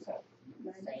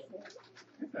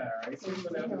 It's all right. Say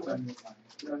whatever's on your mind.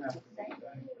 You don't have to say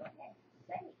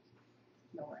that.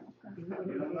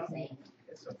 You don't know?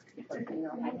 It's okay.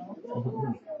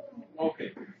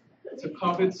 Okay. To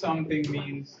covet something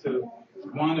means to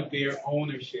want to bear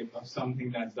ownership of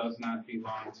something that does not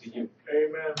belong to you.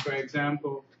 Amen. For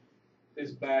example,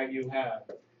 this bag you have.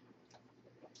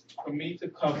 For me to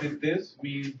covet this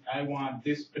means I want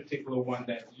this particular one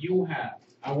that you have.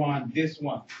 I want this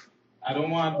one. I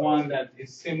don't want one that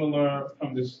is similar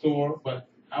from the store, but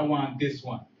I want this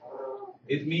one.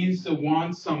 It means to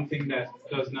want something that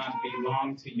does not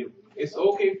belong to you. It's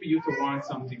okay for you to want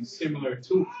something similar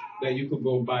to that you could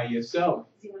go buy yourself,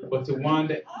 but to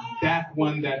want that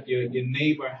one that your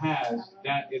neighbor has,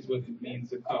 that is what it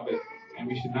means to covet. And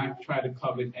we should not try to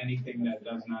covet anything that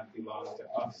does not belong to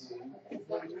us.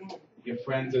 Your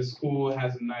friends at school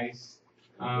has a nice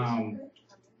phone,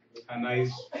 a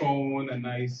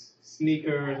nice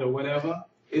sneakers or whatever.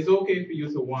 It's okay for you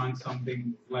to want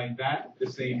something like that,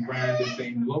 the same brand, the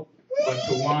same look, but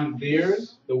to want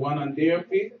theirs, the one on their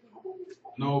feet,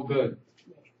 no good.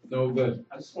 No good.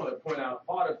 I just want to point out,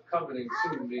 part of coveting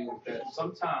too means that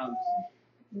sometimes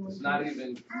it's not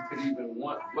even, you could even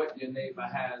want what your neighbor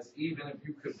has, even if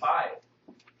you could buy it.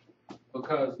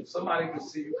 Because somebody could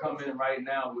see you come in right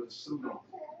now with a suit on,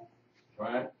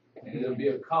 right? And it'll be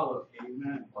a color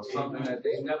or something that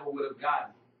they never would have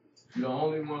gotten. You're the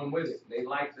only one with it. They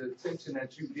like the attention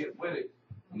that you get with it.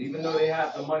 And even though they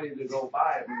have the money to go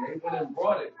buy it, when they went and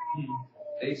brought it,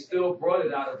 they still brought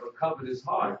it out of a covetous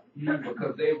heart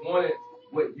because they wanted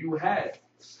what you had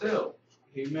still.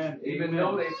 Amen. Even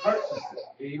though they purchased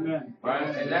it. Amen.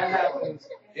 Right? And that happens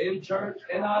in church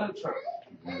and out of church.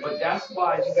 But that's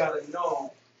why you got to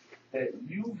know that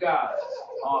you guys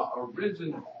are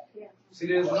original. See,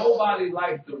 there's nobody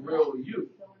like the real you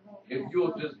if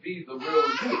you'll just be the real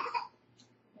you.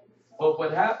 But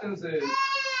what happens is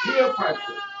peer pressure,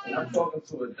 and I'm talking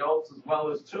to adults as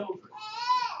well as children.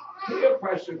 Peer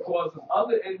pressure causes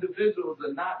other individuals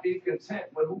to not be content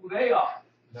with who they are.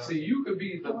 No. See, you could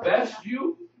be the best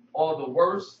you or the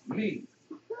worst me.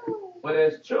 But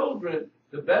as children,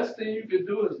 the best thing you can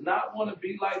do is not want to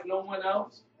be like no one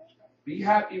else. Be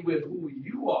happy with who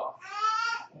you are.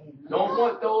 Don't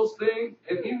want those things.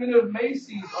 And even if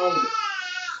Macy's owns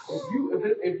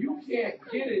it, if you can't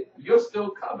get it, you're still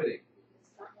coveting.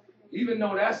 Even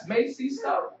though that's Macy's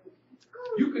stuff,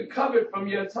 you could covet from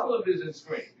your television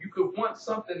screen. You could want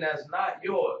something that's not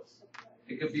yours.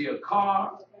 It could be a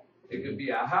car. It could be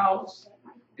a house.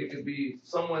 It could be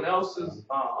someone else's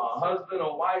husband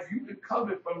or wife. You could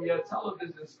covet from your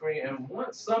television screen and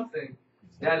want something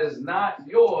that is not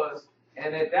yours.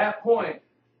 And at that point,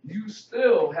 you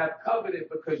still have coveted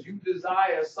because you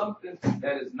desire something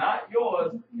that is not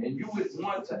yours, and you would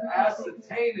want to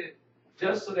ascertain it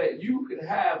just so that you could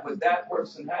have what that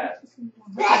person has.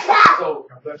 So,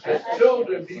 as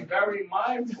children, be very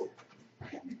mindful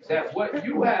that what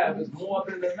you have is more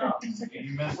than enough.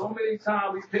 Amen. So many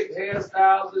times we pick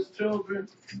hairstyles as children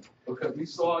because we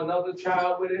saw another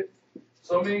child with it.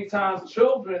 So many times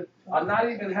children are not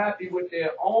even happy with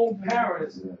their own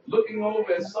parents looking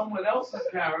over at someone else's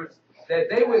parents that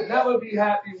they would never be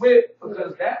happy with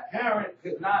because that parent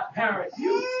could not parent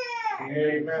you.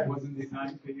 Amen. Wasn't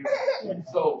designed for you.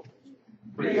 So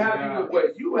be happy with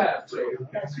what you have, too.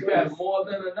 You have more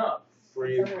than enough.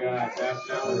 Praise God.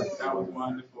 That was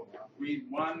wonderful. read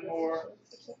one more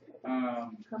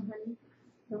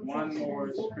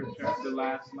scripture, the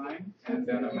last line, and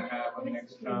then I'm gonna have our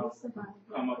next child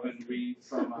come up and read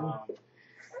from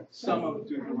some of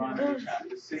Deuteronomy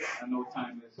chapter 6. I know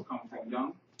time is coming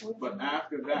young, but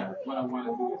after that, what I want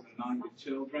to do is anoint the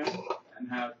children and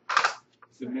have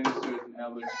the ministers and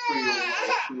elders pray over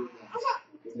the children.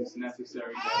 It is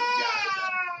necessary that we gather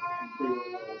them and pray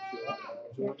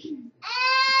over our children.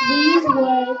 These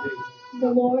words the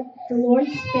Lord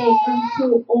spake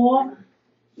unto all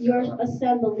your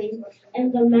assembly,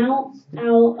 and the mount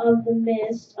out of the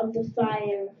midst of the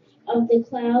fire, of the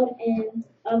cloud, and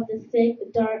of the thick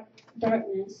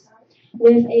darkness,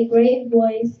 with a great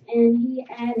voice, and he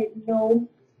added no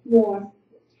more.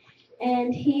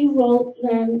 And he wrote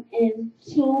them in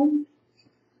 2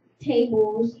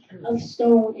 tables of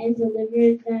stone, and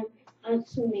delivered them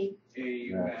unto me.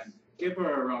 Amen. Give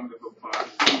her a round of applause.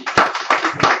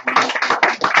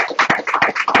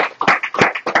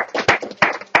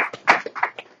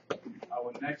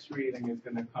 Our next reading is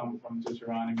going to come from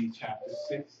Deuteronomy chapter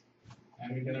 6,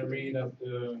 and we're going to read up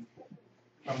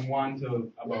from 1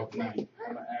 to about 9.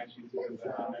 I'm going to ask you to do the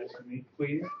honors for me,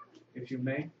 please, if you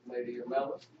may. Lady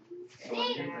Yamela.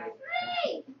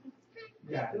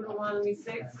 Yeah. Deuteronomy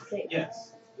 6.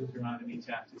 Yes, Deuteronomy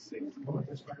chapter 6.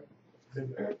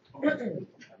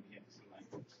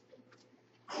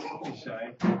 Don't be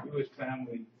shy. You as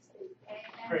family.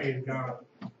 Praise God.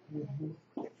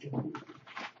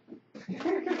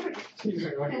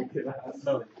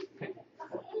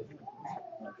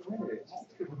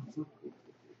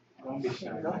 Don't be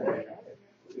shy.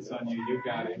 It's on you. You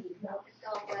got it.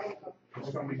 It's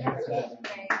gonna be just that.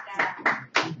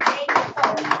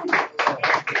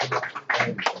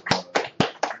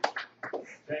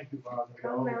 Thank you, Father.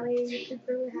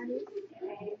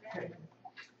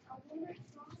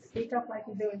 Speak up like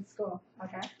you do in school,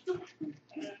 okay?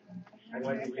 I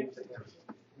like to read to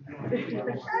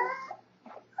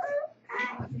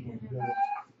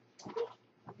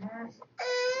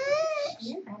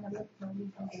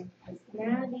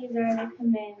Now these are the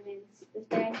commandments, the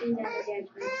statutes, and the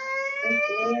judgments, which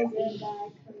the Lord your God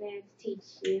commands teach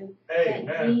you,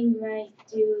 that ye might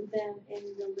do them in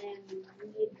the land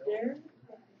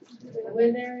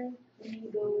whither ye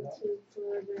go to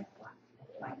further,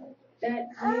 that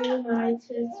you might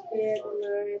spare the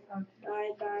Lord thy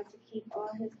God to keep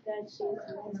all his statutes and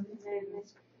his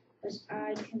commandments, which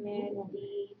I command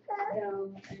thee, thou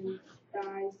and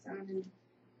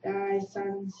thy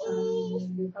son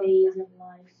in the days of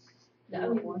life,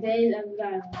 days of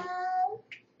thy life,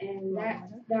 and that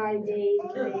thy days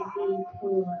may be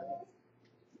prolonged.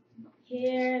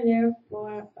 Hear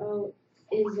therefore, O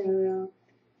Israel,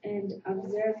 and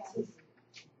observe to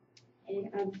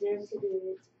do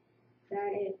it,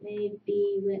 that it may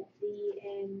be with thee,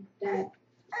 and that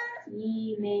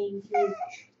ye may keep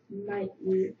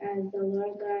mightily, as the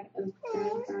Lord God of thy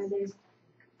fathers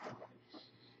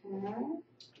hath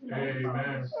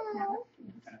Amen.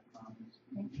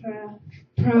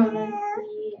 promised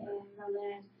thee in the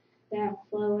land that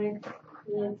floweth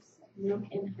with milk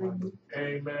and honey.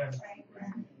 Amen.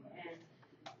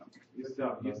 You're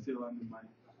still on the mic.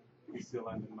 You're still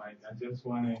on the mic. I just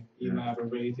want to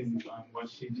elaborate on what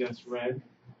she just read.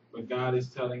 But God is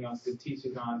telling us to teach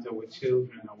it on to our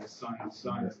children, our sons,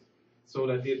 so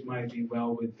that it might be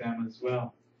well with them as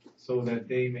well, so that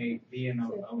they may be in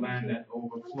a land that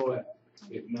overfloweth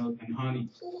with milk and honey,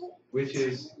 which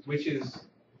is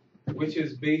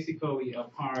basically a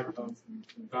part of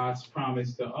God's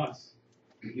promise to us.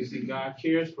 You see, God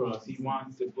cares for us. He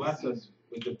wants to bless us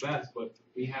with the best, but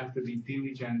we have to be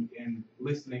diligent in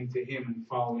listening to Him and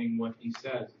following what He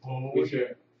says,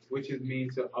 which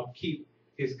means to upkeep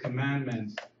His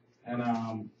commandments.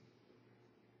 And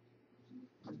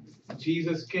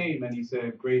Jesus came and He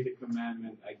said, "Greater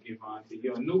commandment I give unto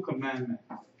you, a new commandment,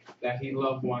 that He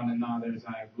love one another as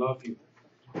I have loved you."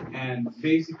 And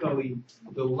basically,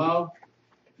 the love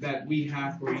that we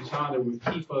have for each other will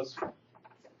keep us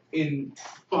in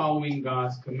following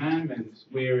God's commandments,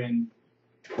 wherein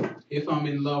if I'm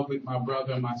in love with my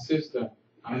brother and my sister,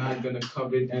 I'm not going to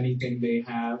covet anything they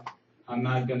have. I'm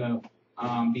not going to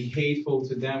be hateful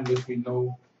to them, which we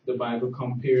know the Bible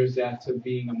compares that to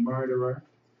being a murderer.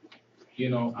 You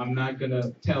know, I'm not going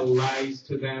to tell lies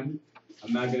to them.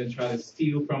 I'm not going to try to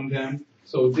steal from them.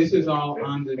 So this is all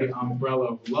under the umbrella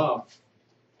of love.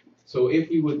 So if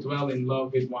we would dwell in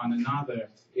love with one another,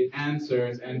 it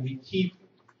answers, and we keep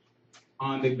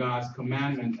under God's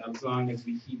commandment as long as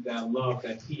we keep that love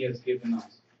that He has given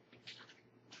us.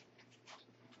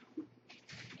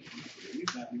 You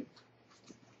got it.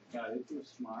 Got it. You're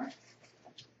smart.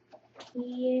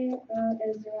 Hear, O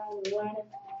Israel, the word of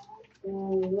the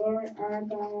Lord our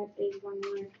God is one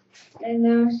Lord. And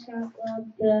thou shalt love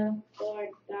the Lord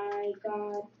thy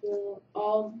God with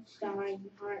all thine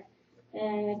heart,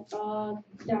 and with all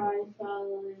thy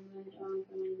soul, and with all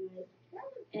thy might.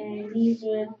 And these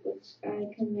words which I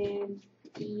command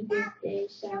thee this day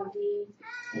shall be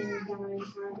in thine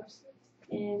heart,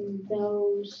 and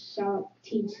thou shalt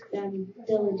teach them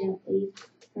diligently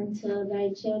unto thy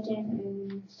children,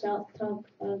 and shalt talk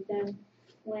of them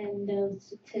when thou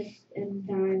sittest in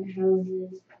thine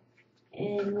houses,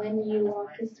 and when you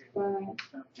walkest by.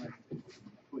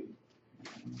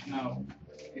 Now,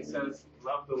 it says,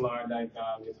 love the Lord thy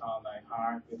God with all thy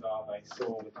heart, with all thy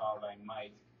soul, with all thy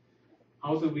might.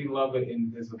 How do we love an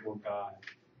invisible God?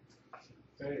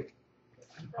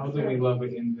 How do we love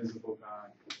an invisible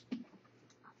God?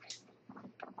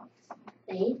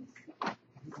 Faith.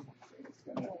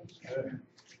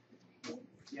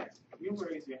 Yes, you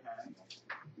raise your hand.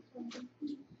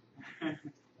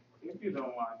 If you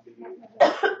don't want to,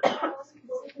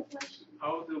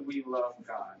 how do we love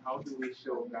God? How do we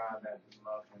show God that we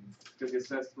love Him? Because it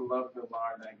says to love the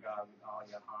Lord thy God with all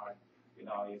your heart, with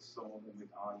all your soul, and with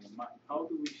all your mind. How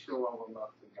do we show our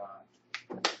love to God?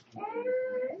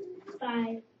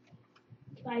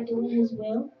 By doing His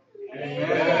will.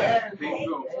 Amen.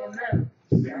 Bingo.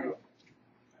 Bingo.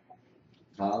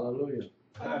 Hallelujah.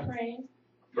 By praying.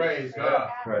 Praise God.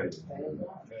 Praise.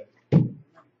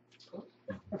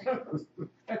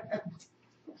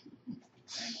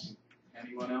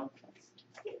 Anyone else?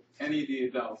 Any of the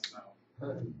adults now?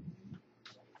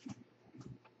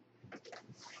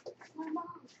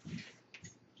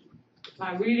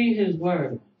 By reading His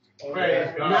Word.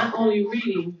 Praise God. Not only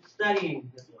reading,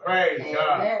 studying His Word. Praise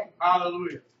God.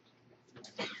 Hallelujah.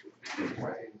 Praise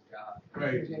God.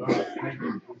 Praise God. Thank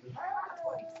you.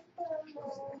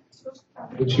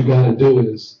 What you gotta do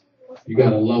is, you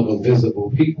gotta love a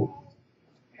visible people.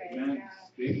 Amen.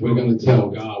 If we're gonna tell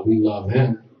God we love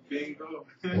Him, Bingo.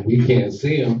 and we can't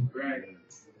see Him, Right.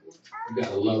 you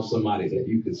gotta love somebody that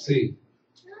you can see.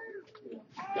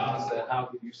 God said, how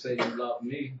can you say you love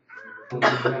me when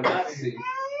you cannot see?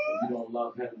 If you don't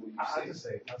love Him, will you I see? just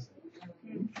say it.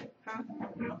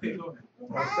 Okay, go ahead.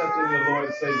 By accepting your Lord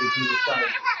and Savior Jesus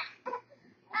Christ.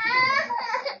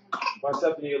 By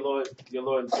accepting your Lord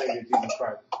and Savior Jesus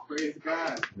Christ. Praise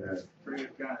God. Yes. Praise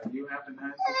God. You have an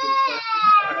answer to the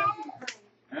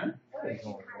question?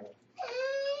 Huh?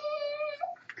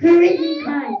 Courage and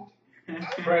kind.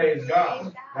 Praise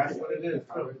God. That's what it is.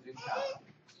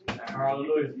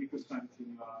 Hallelujah. You could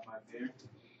continue on, my dear.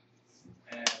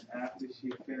 And after she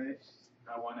finished,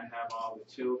 I want to have all the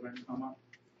children come up.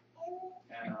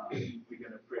 And we're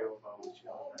going to pray over our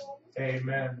children.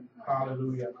 Amen.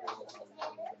 Hallelujah.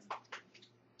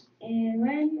 And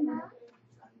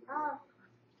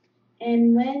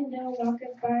when thou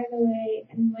walkest by the way,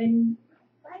 and when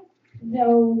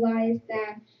thou liest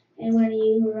down, and when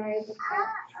you rise up,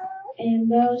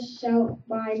 and thou shalt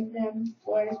bind them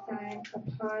for a sign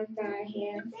upon thy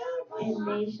hand, and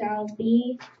they shall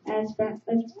be as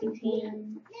bracelets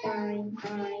between thine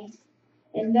eyes.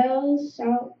 And thou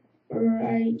shalt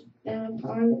write them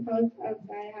upon the posts of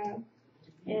thy house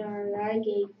and on thy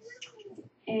gates,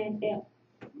 and it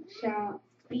shall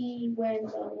be when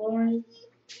the Lord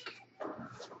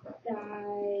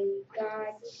thy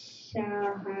God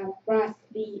shall have brought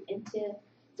thee into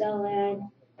the land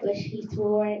which He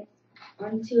swore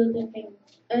unto thy fingers,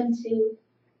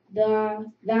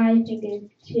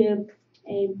 to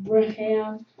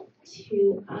Abraham,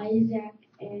 to Isaac,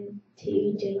 and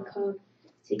to Jacob,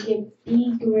 to give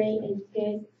thee great and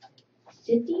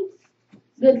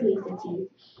goodly cities,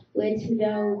 which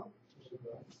thou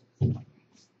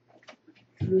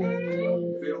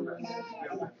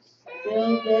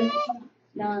buildest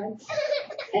not,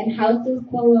 and houses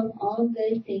full of all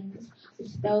good things,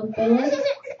 which thou fillest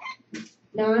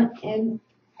not, and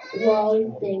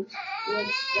walls dig,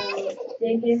 which thou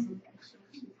diggest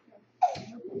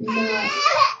not,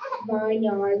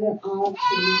 vineyards of all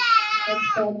trees, which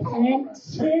thou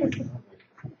plantest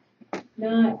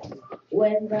not,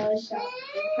 when thou shalt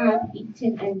have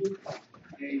eaten and be full.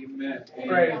 Amen.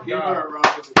 Praise Give God. her a round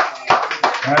of applause.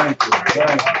 Thank you.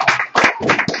 Thank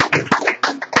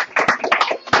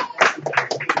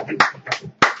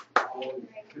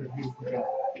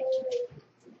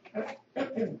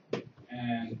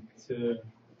And to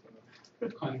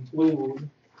conclude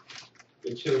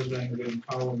the children's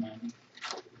empowerment,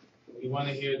 we want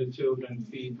to hear the children's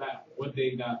feedback, what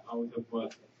they got out of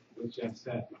what just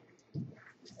said.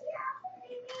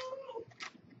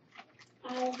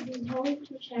 I've been told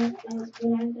to check what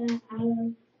I got out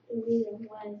of the reading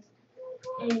was,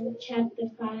 and chapter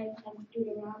 5 of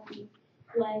Deuteronomy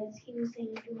was he was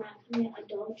saying do not commit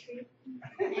adultery,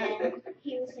 and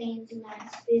he was saying do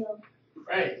not steal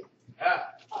Right.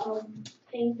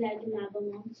 things that do not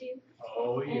belong to you.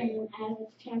 Oh, yeah. And out of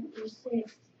chapter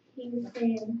 6, he was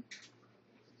saying,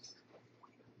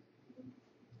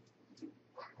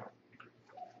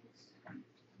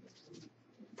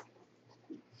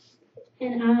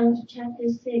 and out of chapter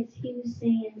 6, he was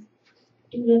saying,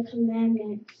 do the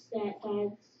commandments that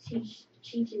God teaches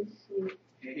you.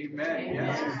 Amen.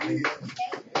 Yes.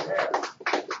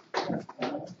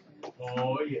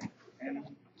 Oh, yeah. And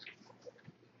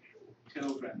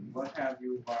children, what have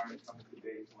you learned from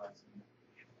today's lesson?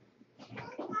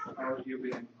 How have you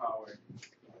been empowered?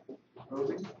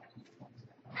 Rosie?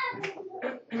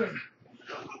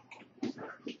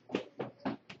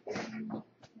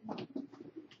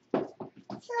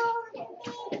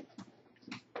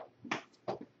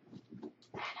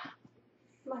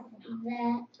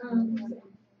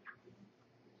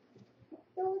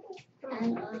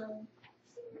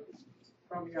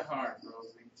 From your heart,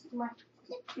 Rosie.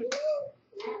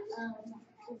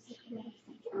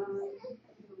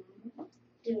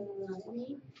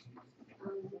 Deuteronomy.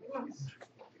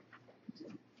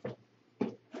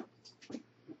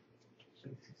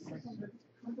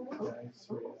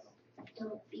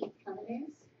 Don't beat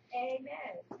others.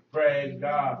 Amen. Praise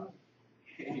God.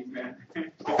 Amen.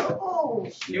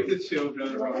 Give the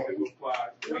children a round of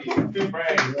applause, please.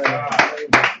 Praise God.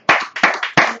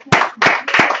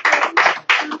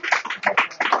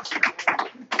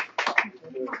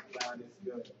 God is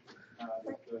good. God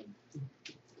is good.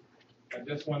 I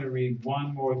just want to read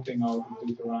one more thing out of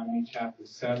Deuteronomy chapter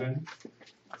 7,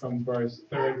 from verse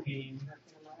 13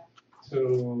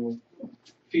 to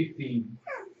 15.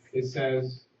 It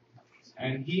says,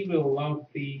 and he will love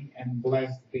thee and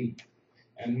bless thee,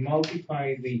 and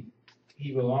multiply thee.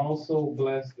 He will also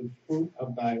bless the fruit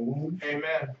of thy womb,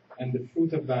 amen, and the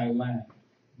fruit of thy land,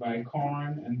 thy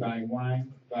corn and thy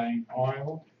wine, thine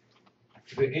oil,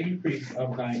 the increase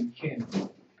of thine kin,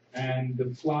 and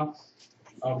the flocks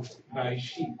of thy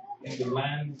sheep in the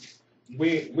land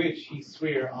which he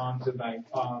sware unto thy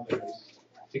fathers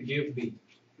to give thee.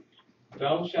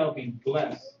 Thou shalt be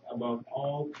blessed above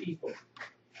all people.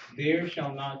 There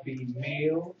shall not be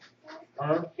male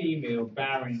or female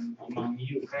barren among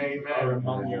you, amen, or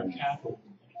among your cattle.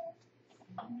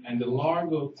 And the Lord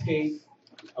will take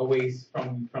away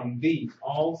from thee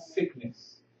all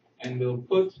sickness, and will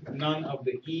put none of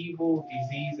the evil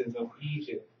diseases of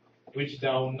Egypt, which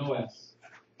thou knowest,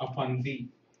 upon thee,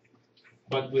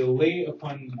 but will lay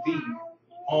upon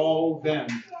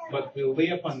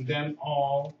them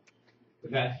all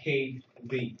that hate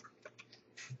thee.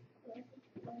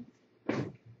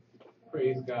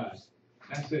 Praise God.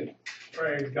 That's it.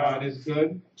 Praise God is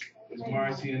good. His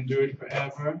mercy endured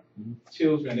forever.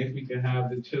 Children, if we can have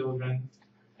the children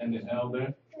and the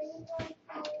elder,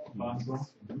 apostle,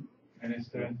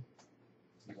 minister.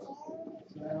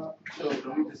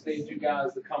 Children, we just need you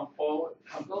guys to come forward.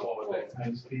 Come forward, baby.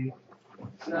 Hi, Steve.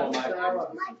 Come on,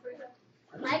 Michael.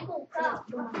 Michael,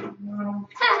 come.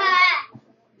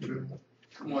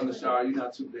 Come on, Nashar, you're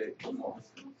not too big. Come on.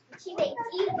 She makes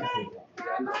you. Yeah,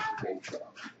 I know you big, so.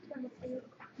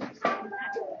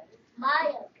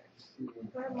 Maya.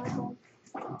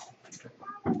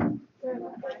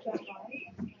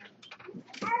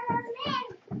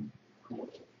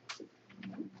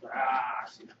 Ah,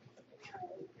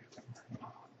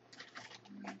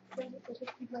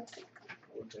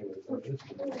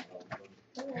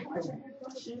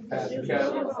 Pastor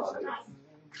Kelly.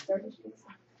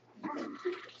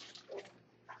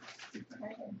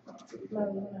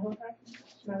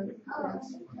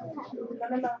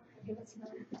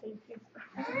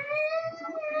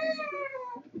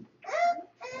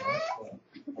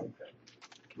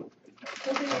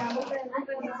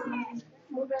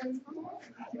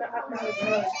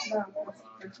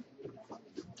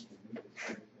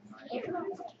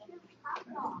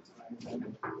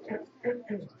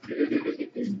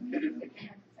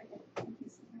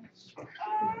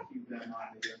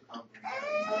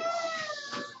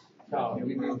 No,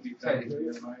 we need to take.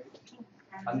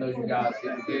 I know you guys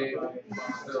get big.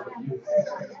 Still, come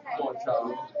on,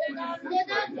 Charlie.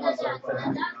 Come on, son.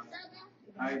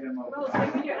 Hide them out.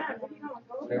 Hide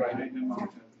them out,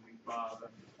 Heavenly Father.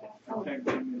 Protect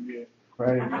them in their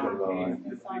Praise as the Lord.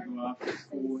 they go off to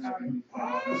school, Heavenly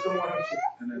Father.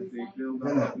 And as they build up,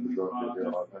 Heavenly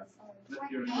Father,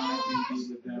 let your anointing be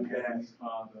with them, Heavenly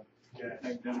Father.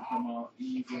 Protect them from all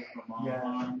evil, from all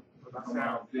harm, from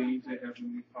all danger,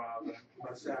 Heavenly Father.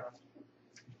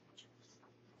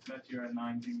 Let your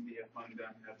anointing be upon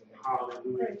them, Heavenly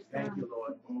Hallelujah. Father. Thank you,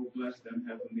 Lord. Oh, bless them,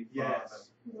 Heavenly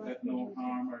Yes. Father. Let no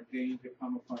harm or danger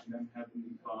come upon them,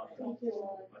 Heavenly Father.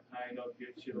 But hide out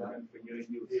your children for your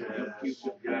use. Your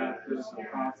future pastors,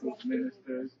 apostles,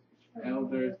 ministers,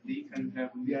 elders, deacons,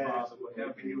 Heavenly Father,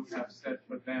 whatever you have set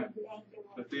for them,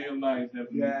 for their lives,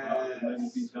 Heavenly Father, let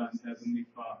it be done, Heavenly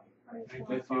Father.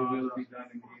 Let your will be done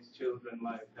in these children's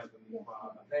lives, Heavenly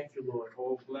Father. Thank you, Lord.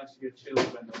 Oh, bless your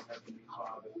children, oh Heavenly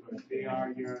Father, for they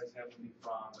are yours, Heavenly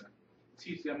Father.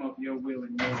 Teach them of your will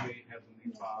and your way,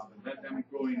 Heavenly Father. Let them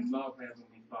grow in love,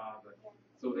 Heavenly Father,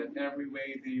 so that every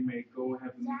way they may go,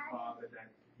 Heavenly Father, that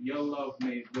your love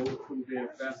may go through their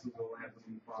vessels, oh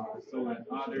Heavenly Father, so that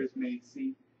others may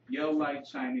see your light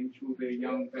shining through their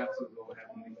young vessels, oh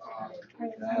Heavenly Father.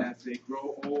 And as they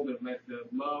grow older, let the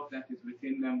love that is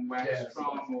within them wax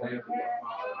strong, oh Heavenly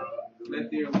Father.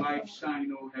 Let their light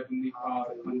shine, oh Heavenly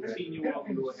Father,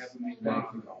 continually, oh Heavenly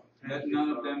Father. Let none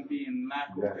of them be in lack,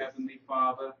 oh Heavenly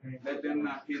Father. Let them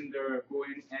not hinder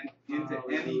going into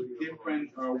any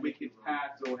different or wicked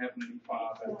paths, oh Heavenly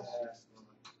Father.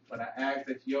 But I ask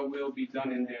that your will be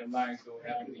done in their lives, oh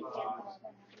Heavenly Father.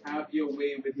 Have your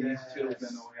way with these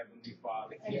children, oh Heavenly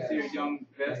Father. Keep their young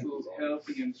vessels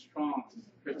healthy and strong.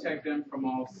 Protect them from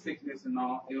all sickness and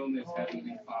all illness,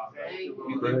 Heavenly Father.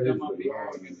 We lift them up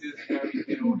before you this very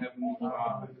day, oh Heavenly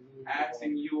Father.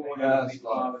 Asking you, oh Heavenly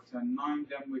Father, to anoint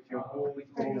them with your Holy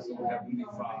Ghost, oh Heavenly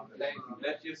Father.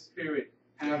 Let your Spirit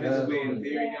have its way in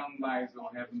their young lives, oh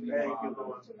Heavenly Father.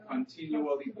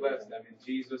 Continually bless them in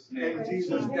Jesus' name. In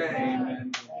Jesus' name.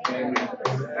 Amen. Amen.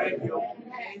 Thank you.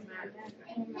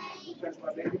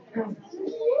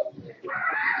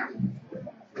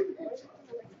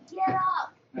 Get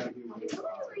up. Have your way,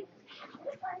 Father.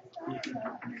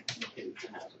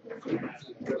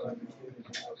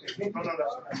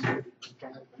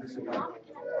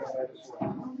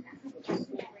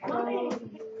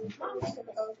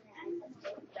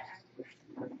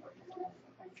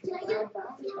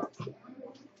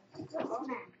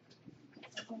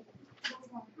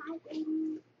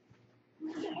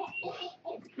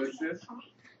 Good, sis?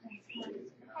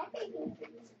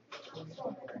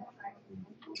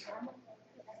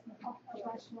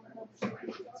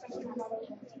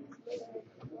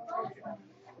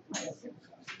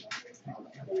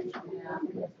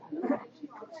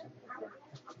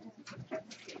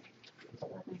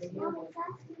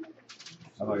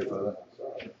 How about you, brother?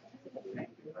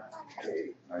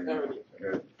 How you doing?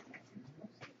 Good.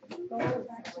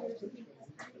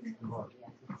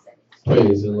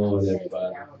 Praise the Lord,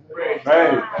 everybody.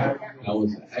 That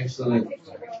was an excellent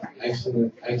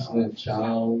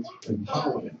child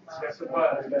empowerment. Yes, it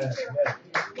was.